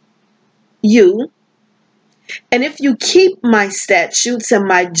you, and if you keep my statutes and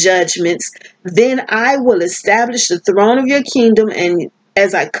my judgments, then I will establish the throne of your kingdom, and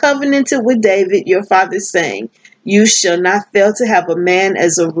as I covenanted with David your father, saying, you shall not fail to have a man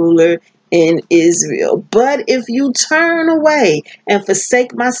as a ruler in Israel. But if you turn away and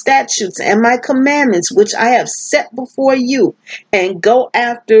forsake my statutes and my commandments, which I have set before you, and go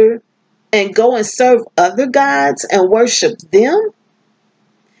and serve other gods and worship them,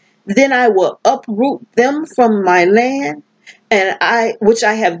 then I will uproot them from my land, which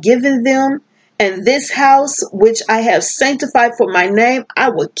I have given them, and this house which I have sanctified for my name, I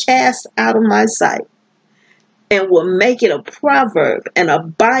will cast out of my sight, and will make it a proverb and a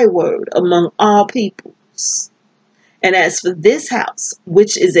byword among all peoples. And as for this house,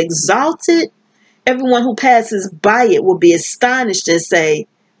 which is exalted, everyone who passes by it will be astonished and say,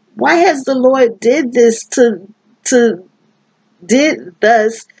 why has the Lord did thus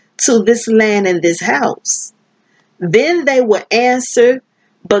to this land and this house? Then they will answer,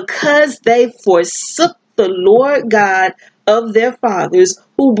 because they forsook the Lord God of their fathers,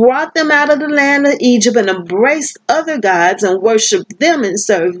 who brought them out of the land of Egypt, and embraced other gods and worshipped them and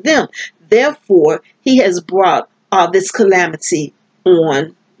served them. Therefore, he has brought all this calamity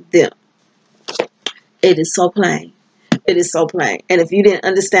on them. It is so plain. It is so plain. And if you didn't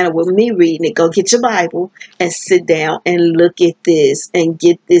understand it with me reading it, go get your Bible and sit down and look at this and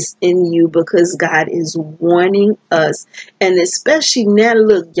get this in you, because God is warning us. And especially now,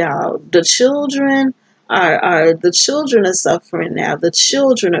 look, y'all, the children are suffering now. The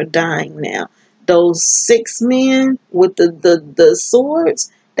children are dying now. Those 6 men with the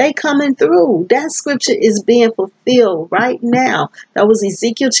swords, they coming through. That scripture is being fulfilled right now. That was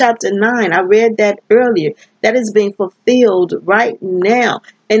Ezekiel chapter 9. I read that earlier. That is being fulfilled right now.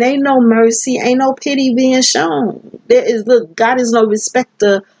 And ain't no mercy, ain't no pity being shown. Look, God is no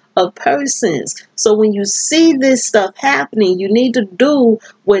respecter of persons. So when you see this stuff happening, you need to do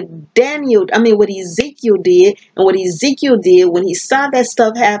what Ezekiel did. And what Ezekiel did when he saw that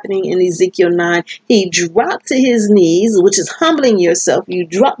stuff happening in Ezekiel 9, he dropped to his knees, which is humbling yourself. You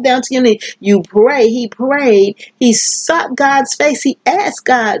drop down to your knees, you pray. He prayed, he sought God's face. He asked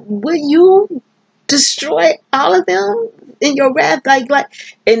God, will you destroy all of them in your wrath?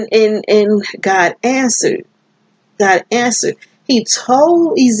 And God answered. God answered. He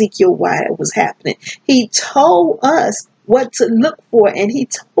told Ezekiel why it was happening. He told us what to look for, and he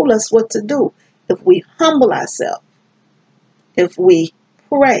told us what to do. If we humble ourselves, if we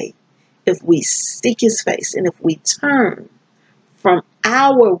pray, if we seek his face, and if we turn from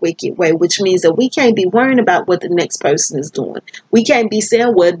our wicked way, which means that we can't be worrying about what the next person is doing. We can't be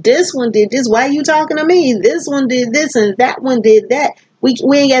saying, well, this one did this. Why are you talking to me? This one did this and that one did that. We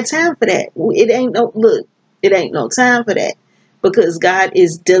ain't got time for that. It ain't no time for that, because God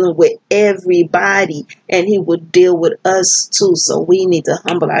is dealing with everybody, and he will deal with us too. So we need to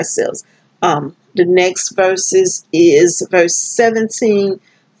humble ourselves. The next verses is verse 17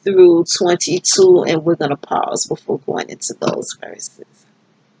 through 22, and we're going to pause before going into those verses.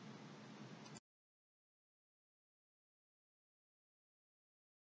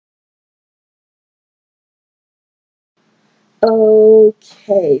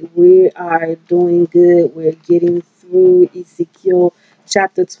 Okay, we are doing good. We're getting through Ezekiel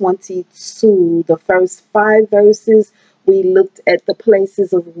chapter 22. The first 5 verses, we looked at the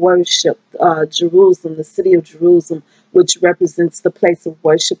places of worship. Jerusalem, the city of Jerusalem, which represents the place of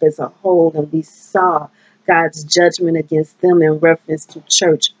worship as a whole. And we saw God's judgment against them in reference to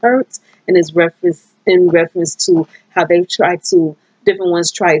church hurt, and in reference to how different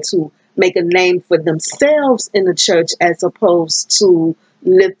ones try to make a name for themselves in the church, as opposed to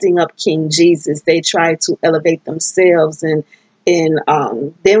lifting up King Jesus. They try to elevate themselves. And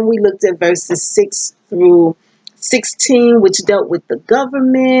then we looked at verses 6 through 16, which dealt with the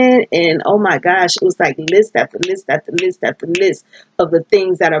government. And oh my gosh, it was like list after list after list after list of the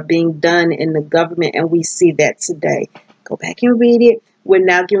things that are being done in the government. And we see that today. Go back and read it. We're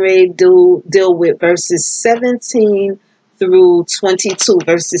now getting ready to deal with verses 17 through 22,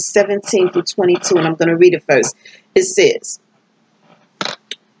 verses 17 through 22, and I'm going to read it first. It says,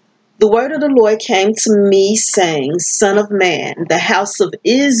 the word of the Lord came to me, saying, Son of man, the house of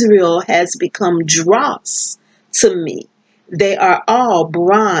Israel has become dross to me. They are all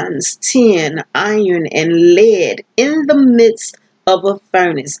bronze, tin, iron, and lead in the midst of a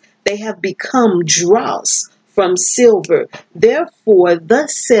furnace. They have become dross, for from silver. Therefore,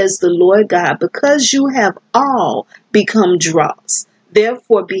 thus says the Lord God, because you have all become dross.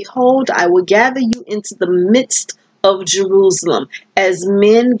 Therefore, behold, I will gather you into the midst of Jerusalem, as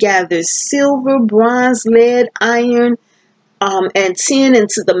men gather silver, bronze, lead, iron, and tin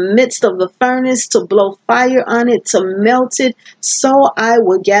into the midst of the furnace to blow fire on it, to melt it. So I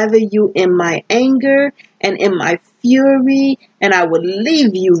will gather you in my anger and in my fury, and I will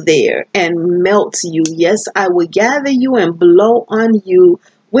leave you there and melt you. Yes, I will gather you and blow on you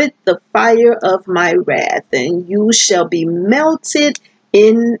with the fire of my wrath, and you shall be melted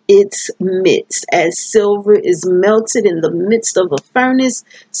in its midst. As silver is melted in the midst of a furnace,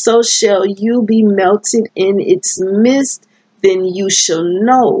 so shall you be melted in its midst. Then you shall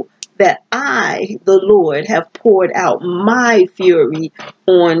know that I, the Lord, have poured out my fury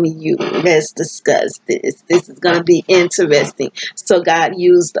on you. Let's discuss this. This is going to be interesting. So God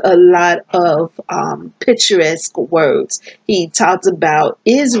used a lot of picturesque words. He talked about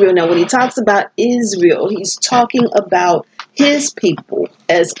Israel. Now, when he talks about Israel, he's talking about his people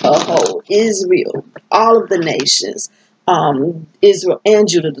as a whole. Israel, all of the nations. Israel and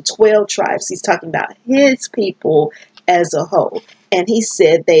Judah, the 12 tribes. He's talking about his people as a whole. And he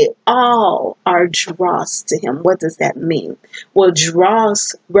said they all are dross to him. What does that mean? Well,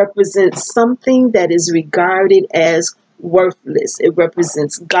 dross represents something that is regarded as worthless. It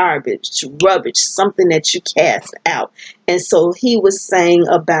represents garbage, rubbish, something that you cast out. And so he was saying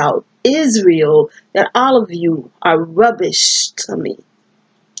about Israel that all of you are rubbish to me.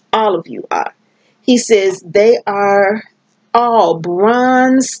 All of you are. He says they are all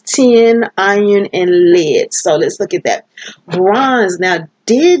bronze, tin, iron, and lead. So let's look at that. Bronze. Now,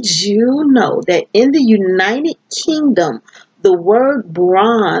 did you know that in the United Kingdom, the word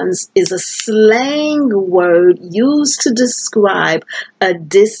bronze is a slang word used to describe a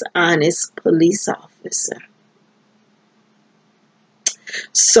dishonest police officer?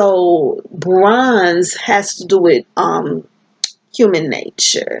 So bronze has to do with human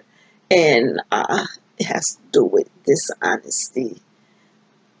nature, and it has to do with dishonesty.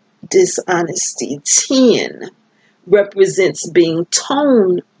 Tin represents being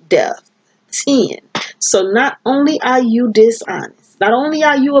tone deaf. Tin. So not only are you dishonest, not only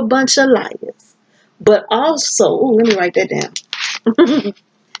are you a bunch of liars, but also, let me write that down.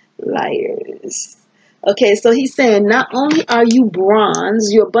 Liars. Okay, so he's saying not only are you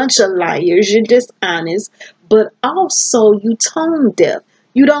bronze, you're a bunch of liars, you're dishonest, but also you tone deaf.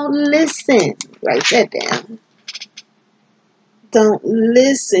 You don't listen. Write that down. Don't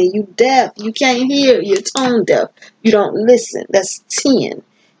listen. You deaf. You can't hear. You're tone deaf. You don't listen. That's tin.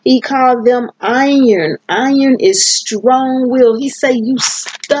 He called them iron. Iron is strong will. He say you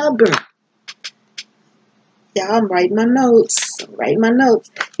stubborn. Yeah, I'm writing my notes.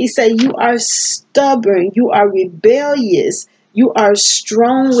 He said you are stubborn. You are rebellious. You are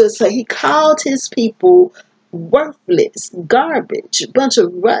strong-willed. So he called his people worthless, garbage, a bunch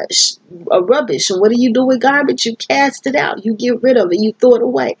of rubbish. And what do you do with garbage? You cast it out. You get rid of it. You throw it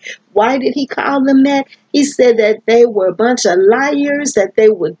away. Why did he call them that? He said that they were a bunch of liars, that they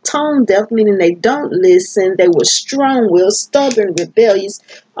were tone deaf, meaning they don't listen. They were strong-willed, stubborn, rebellious.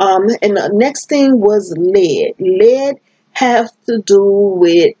 And the next thing was lead. Lead have to do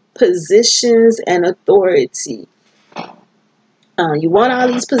with positions and authority. You want all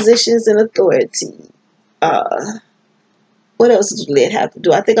these positions and authority. What else does lead have to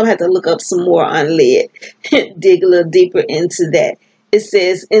do? I think I'm going to have to look up some more on lead. Dig a little deeper into that. It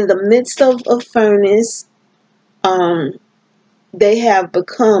says, in the midst of a furnace, they have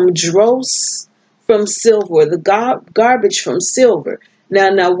become dross from silver, the garbage from silver.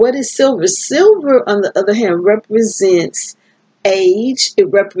 Now, what is silver? Silver, on the other hand, represents age.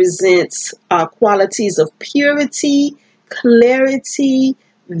 It represents qualities of purity, clarity,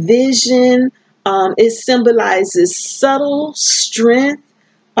 vision. It symbolizes subtle strength.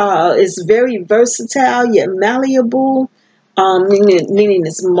 It's very versatile yet malleable. Meaning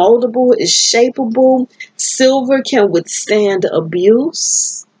it's moldable, it's shapeable. Silver can withstand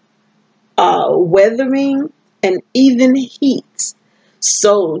abuse, weathering, and even heat.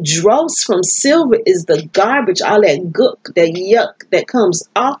 So dross from silver is the garbage, all that gook, that yuck that comes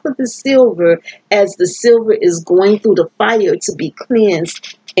off of the silver as the silver is going through the fire to be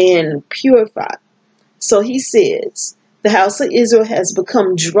cleansed and purified. So he says, the house of Israel has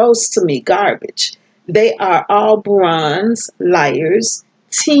become dross to me, garbage. They are all bronze, liars,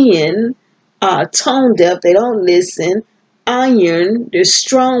 tin, tone deaf, they don't listen, iron, they're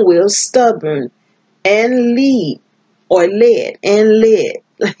strong-willed, stubborn, and lead. Like they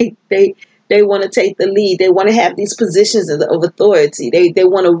want to take the lead. They want to have these positions of authority. They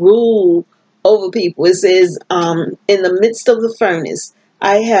want to rule over people. It says, in the midst of the furnace,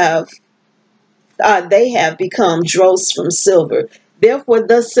 they have become dross from silver. Therefore,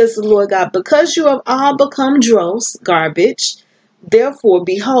 thus says the Lord God, because you have all become dross, garbage, therefore,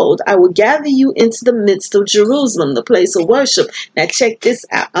 behold, I will gather you into the midst of Jerusalem, the place of worship. Now, check this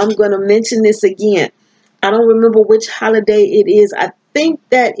out. I'm going to mention this again. I don't remember which holiday it is. I think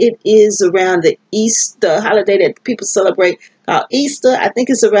that it is around the Easter holiday that people celebrate called Easter. I think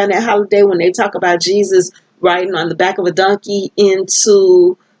it's around that holiday when they talk about Jesus riding on the back of a donkey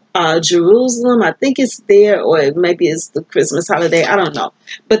into Jerusalem. I think it's there, or maybe it's the Christmas holiday. I don't know.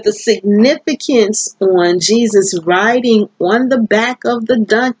 But the significance on Jesus riding on the back of the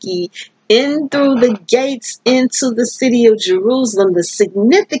donkey in through the gates into the city of Jerusalem, the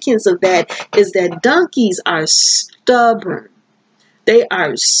significance of that is that donkeys are stubborn. They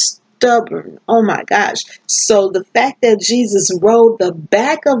are stubborn. Oh my gosh. So the fact that Jesus rode the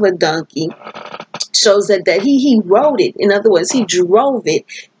back of a donkey shows that he rode it. In other words, he drove it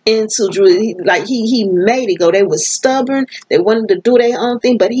into Jerusalem. Like he made it go. They were stubborn. They wanted to do their own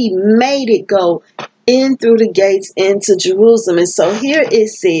thing, but he made it go in through the gates into Jerusalem. And so here it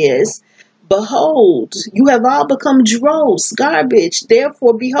says, behold, you have all become dross, garbage.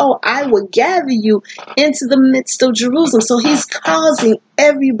 Therefore, behold, I will gather you into the midst of Jerusalem. So he's causing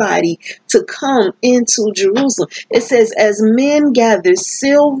everybody to come into Jerusalem. It says, as men gather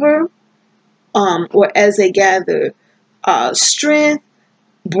silver, or as they gather strength,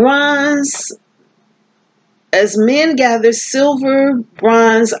 bronze, as men gather silver,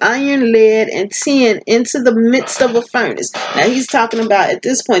 bronze, iron, lead, and tin into the midst of a furnace. Now he's talking about, at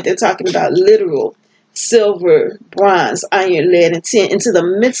this point, they're talking about literal silver, bronze, iron, lead, and tin into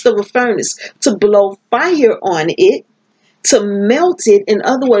the midst of a furnace to blow fire on it, to melt it. In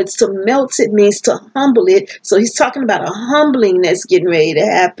other words, to melt it means to humble it. So he's talking about a humbling that's getting ready to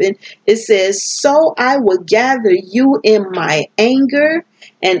happen. It says, so I will gather you in my anger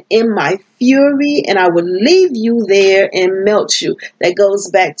and in my fury, and I will leave you there and melt you. That goes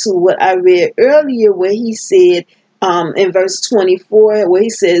back to what I read earlier, where he said in verse 24, where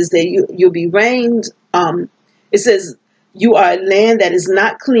he says that you'll be rained. It says, you are a land that is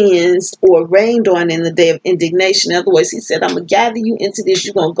not cleansed or rained on in the day of indignation. In other words, he said, I'm going to gather you into this.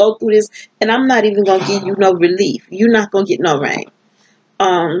 You're going to go through this, and I'm not even going to give you no relief. You're not going to get no rain.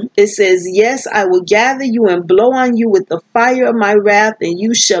 It says, yes, I will gather you and blow on you with the fire of my wrath, and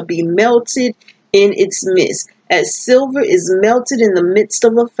you shall be melted in its midst. As silver is melted in the midst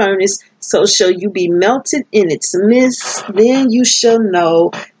of a furnace, so shall you be melted in its midst. Then you shall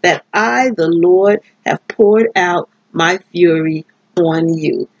know that I, the Lord, have poured out my fury on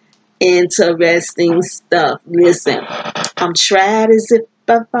you. Interesting stuff. Listen, I'm tried as if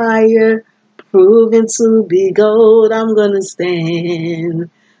by fire, proven to be gold. I'm gonna stand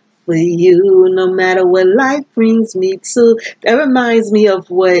for you no matter what life brings me to. That reminds me of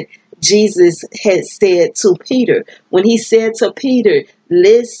what Jesus had said to Peter when he said to Peter,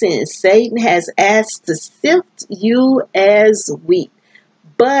 listen, Satan has asked to sift you as wheat,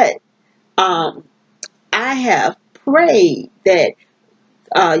 but I have prayed that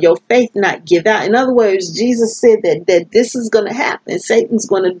your faith not give out. In other words, Jesus said that this is going to happen. Satan's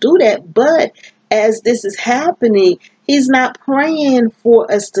going to do that. But as this is happening, he's not praying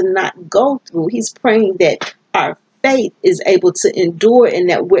for us to not go through. He's praying that our faith is able to endure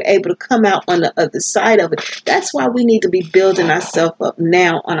and that we're able to come out on the other side of it. That's why we need to be building ourselves up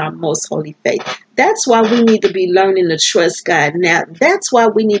now on our most holy faith. That's why we need to be learning to trust God now. That's why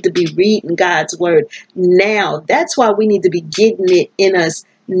we need to be reading God's word now. That's why we need to be getting it in us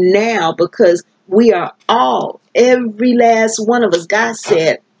now, because we are all, every last one of us, God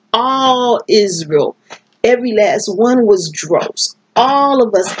said, all Israel, every last one was dross. All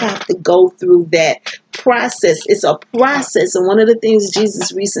of us have to go through that process. It's a process. And one of the things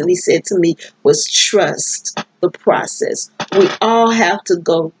Jesus recently said to me was trust the process. We all have to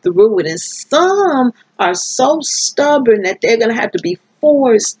go through it. And some are so stubborn that they're going to have to be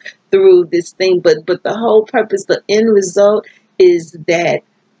forced through this thing. But the whole purpose, the end result is that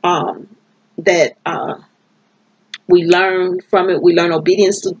we learn from it. We learn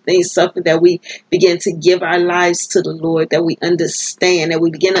obedience to things, something that we begin to give our lives to the Lord, that we understand, that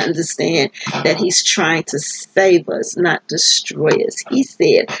we begin to understand that he's trying to save us, not destroy us. He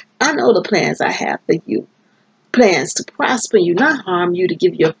said, I know the plans I have for you. Plans to prosper you, not harm you, to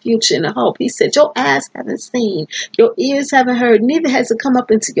give you a future and a hope. He said, your eyes haven't seen, your ears haven't heard, neither has it come up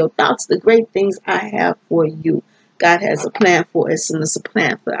into your thoughts the great things I have for you. God has a plan for us, and it's a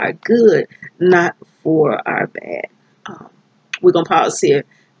plan for our good, not for our bad. We're going to pause here.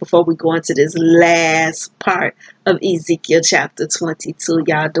 before we go into this last part of Ezekiel chapter 22.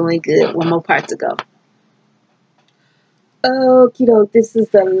 Y'all doing good. One more part to go. Okie doke, this is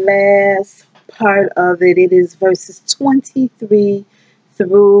the last part of it. It is verses 23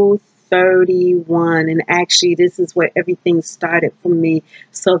 through 31. And actually, this is where everything started for me,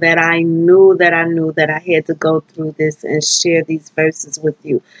 so that I knew that I had to go through this and share these verses with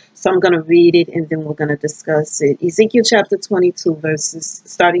you. So I'm going to read it and then we're going to discuss it. Ezekiel chapter 22, verses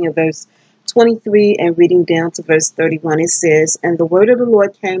starting at verse 23 and reading down to verse 31. It says, "And the word of the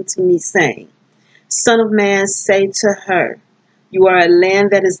Lord came to me, saying, Son of man, say to her, you are a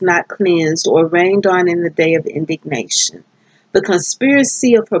land that is not cleansed or rained on in the day of indignation. The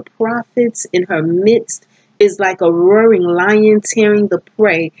conspiracy of her prophets in her midst is like a roaring lion tearing the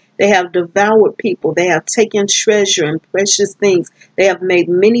prey. They have devoured people. They have taken treasure and precious things. They have made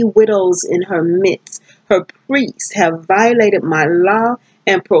many widows in her midst. Her priests have violated my law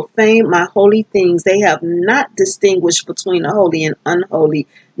and profaned my holy things. They have not distinguished between the holy and unholy,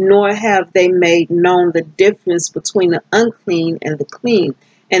 nor have they made known the difference between the unclean and the clean.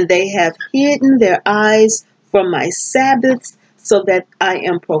 And they have hidden their eyes from my Sabbaths, so that I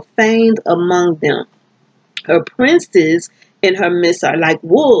am profaned among them. Her princes in her midst are like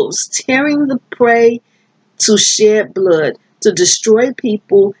wolves, tearing the prey to shed blood, to destroy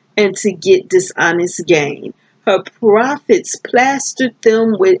people, and to get dishonest gain. Her prophets plastered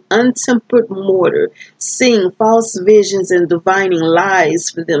them with untempered mortar, seeing false visions and divining lies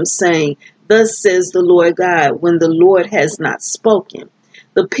for them, saying, Thus says the Lord God, when the Lord has not spoken.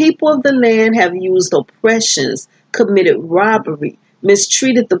 The people of the land have used oppressions, committed robbery,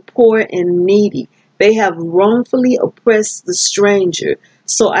 mistreated the poor and needy. They have wrongfully oppressed the stranger.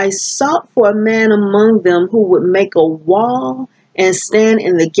 So I sought for a man among them who would make a wall and stand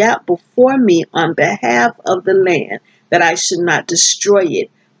in the gap before me on behalf of the land, that I should not destroy it.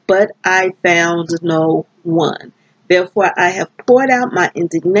 But I found no one. Therefore I have poured out my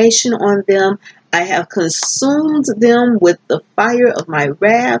indignation on them. I have consumed them with the fire of my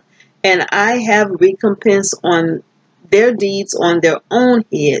wrath, and I have recompense on their deeds on their own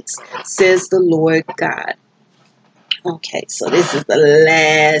heads, says the Lord God. Okay, so this is the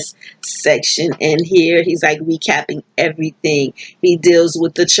last section, and here he's like recapping everything. He deals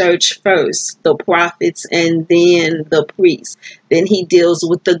with the church first, the prophets, and then the priests. Then he deals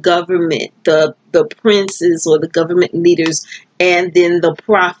with the government, the princes or the government leaders, and then the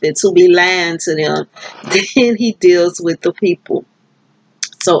prophets who be lying to them. Then he deals with the people.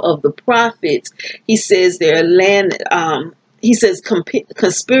 So of the prophets, he says they're land. He says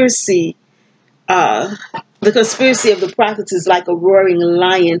conspiracy. The conspiracy of the prophets is like a roaring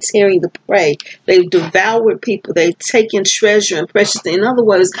lion tearing the prey. They've devoured people. They've taken treasure and precious things. In other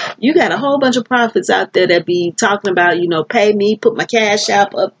words, you got a whole bunch of prophets out there that be talking about, pay me, put my cash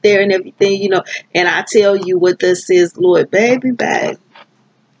app up there and everything, and I tell you what this is, Lord, baby bad.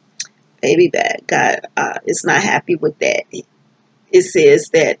 God is not happy with that. It says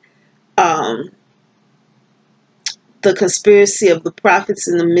that the conspiracy of the prophets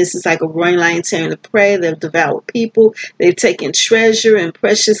in the midst is like a roaring lion tearing the prey. They've devoured people. They've taken treasure and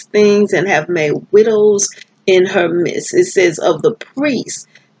precious things and have made widows in her midst. It says of the priests,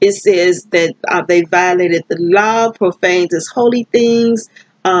 it says that they violated the law, profaned his holy things.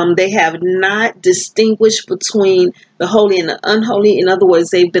 They have not distinguished between the holy and the unholy. In other words,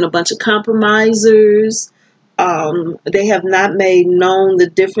 they've been a bunch of compromisers. They have not made known the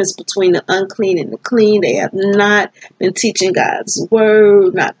difference between the unclean and the clean. They have not been teaching God's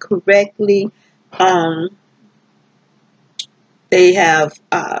word, not correctly. They have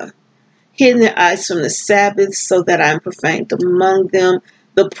hidden their eyes from the Sabbath, so that I am profaned among them.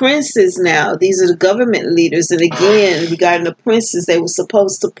 The princes now, these are the government leaders. And again, regarding the princes, they were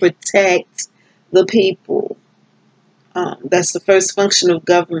supposed to protect the people. That's the first function of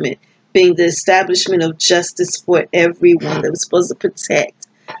government, being the establishment of justice for everyone. They were supposed to protect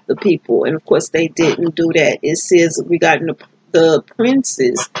the people, and of course they didn't do that. It says regarding the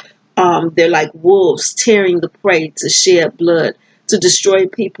princes, they're like wolves tearing the prey to shed blood, to destroy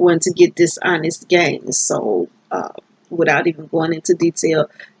people, and to get dishonest gain. So without even going into detail,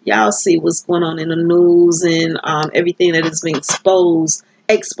 y'all see what's going on in the news and everything that is being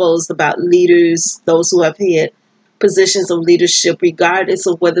exposed about leaders, those who have had positions of leadership, regardless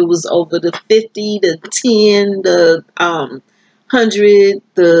of whether it was over the 50, the 10, the 100,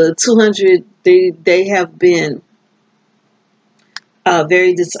 the 200. They have been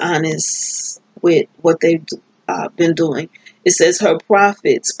very dishonest with what they've been doing. It says her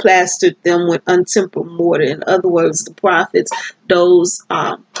prophets plastered them with untempered mortar. In other words, the prophets, those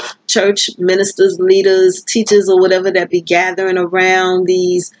church ministers, leaders, teachers, or whatever that be gathering around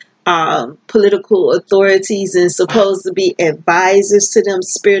these political authorities and supposed to be advisors to them,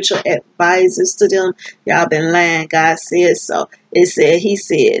 spiritual advisors to them. Y'all been lying. God said so. It said, he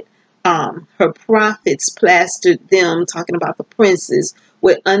said, her prophets plastered them, talking about the princes,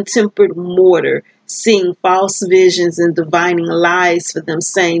 with untempered mortar, seeing false visions and divining lies for them,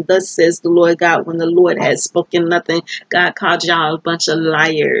 saying, thus says the Lord God, when the Lord has spoken nothing. God called y'all a bunch of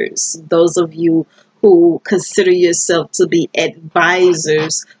liars. Those of you who consider yourself to be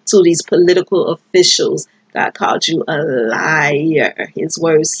advisors to these political officials, God called you a liar. His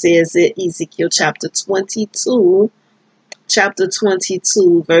word says it, Ezekiel chapter 22,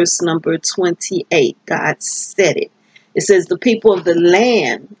 verse number 28. God said it. It says the people of the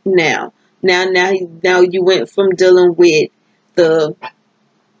land now you went from dealing with the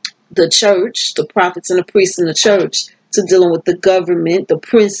church, the prophets and the priests in the church, to dealing with the government, the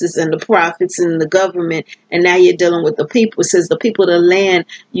princes and the prophets in the government, and now you're dealing with the people. It says the people of the land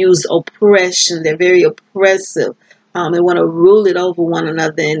use oppression. They're very oppressive. They want to rule it over one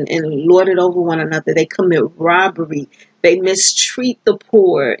another and lord it over one another. They commit robbery. They mistreat the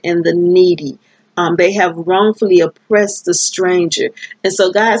poor and the needy. They have wrongfully oppressed the stranger. And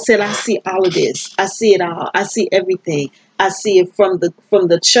so God said, I see all of this. I see it all. I see everything. I see it from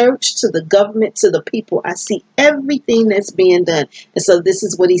the church to the government to the people. I see everything that's being done. And so this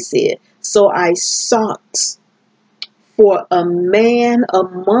is what he said. So I sought for a man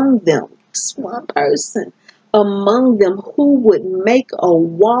among them, just one person among them, who would make a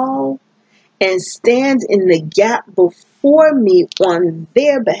wall and stand in the gap before me on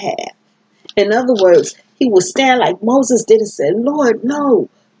their behalf. In other words, he would stand like Moses did and say, Lord, no,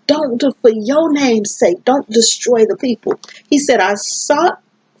 don't do, for your name's sake, don't destroy the people. He said, I sought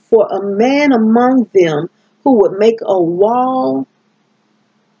for a man among them who would make a wall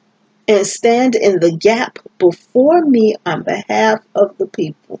and stand in the gap before me on behalf of the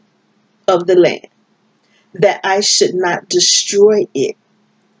people of the land, that I should not destroy it.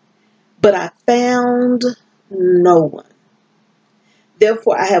 But I found no one.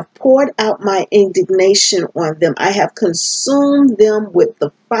 Therefore, I have poured out my indignation on them. I have consumed them with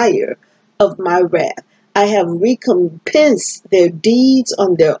the fire of my wrath. I have recompensed their deeds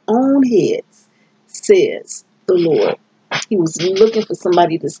on their own heads, says the Lord. He was looking for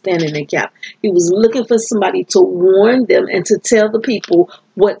somebody to stand in the gap. He was looking for somebody to warn them and to tell the people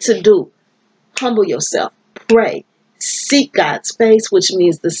what to do. Humble yourself. Pray. Seek God's face, which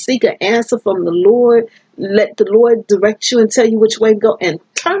means to seek an answer from the Lord. Let the Lord direct you and tell you which way to go, and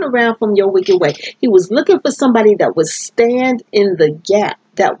turn around from your wicked way. He was looking for somebody that would stand in the gap,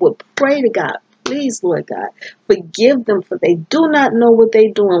 that would pray to God. Please, Lord God, forgive them, for they do not know what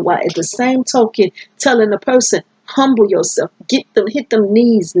they're doing, while at the same token telling the person, humble yourself, hit them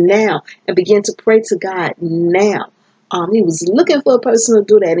knees now, and begin to pray to God now. He was looking for a person to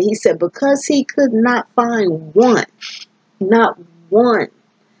do that, and he said because he could not find one, not one,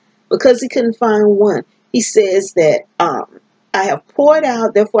 because he couldn't find one, he says that I have poured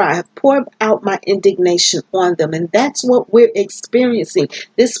out, therefore I have poured out my indignation on them. And that's what we're experiencing.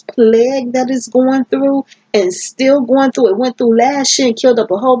 This plague that is going through and still going through. It went through last year and killed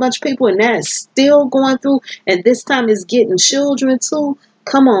up a whole bunch of people, and now it's still going through. And this time it's getting children too.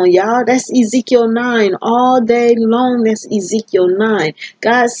 Come on, y'all. That's Ezekiel 9 all day long. That's Ezekiel 9.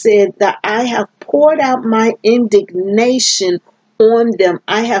 God said that I have poured out my indignation on them.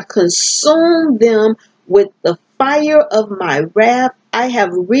 I have consumed them with the fire of my wrath. I have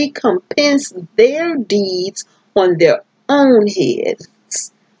recompensed their deeds on their own heads,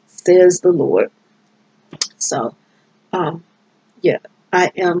 says the Lord. So, yeah,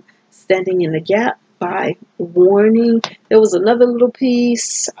 I am standing in the gap by warning. There was another little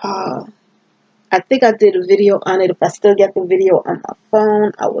piece. I think I did a video on it. If I still get the video on my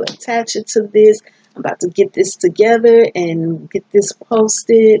phone, I will attach it to this. I'm about to get this together and get this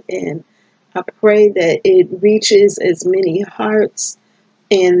posted, and I pray that it reaches as many hearts,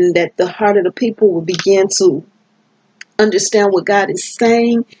 and that the heart of the people will begin to understand what God is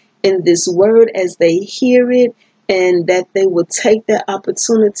saying in this word as they hear it, and that they will take that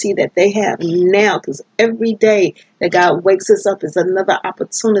opportunity that they have now, because every day that God wakes us up is another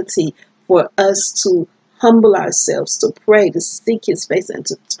opportunity for us to humble ourselves, to pray, to seek his face, and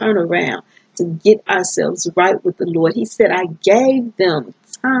to turn around, to get ourselves right with the Lord. He said, I gave them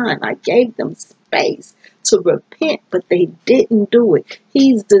time, I gave them space to repent, but they didn't do it.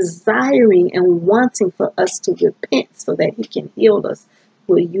 He's desiring and wanting for us to repent so that he can heal us.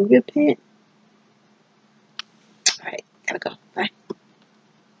 Will you repent? Gotta go. Bye.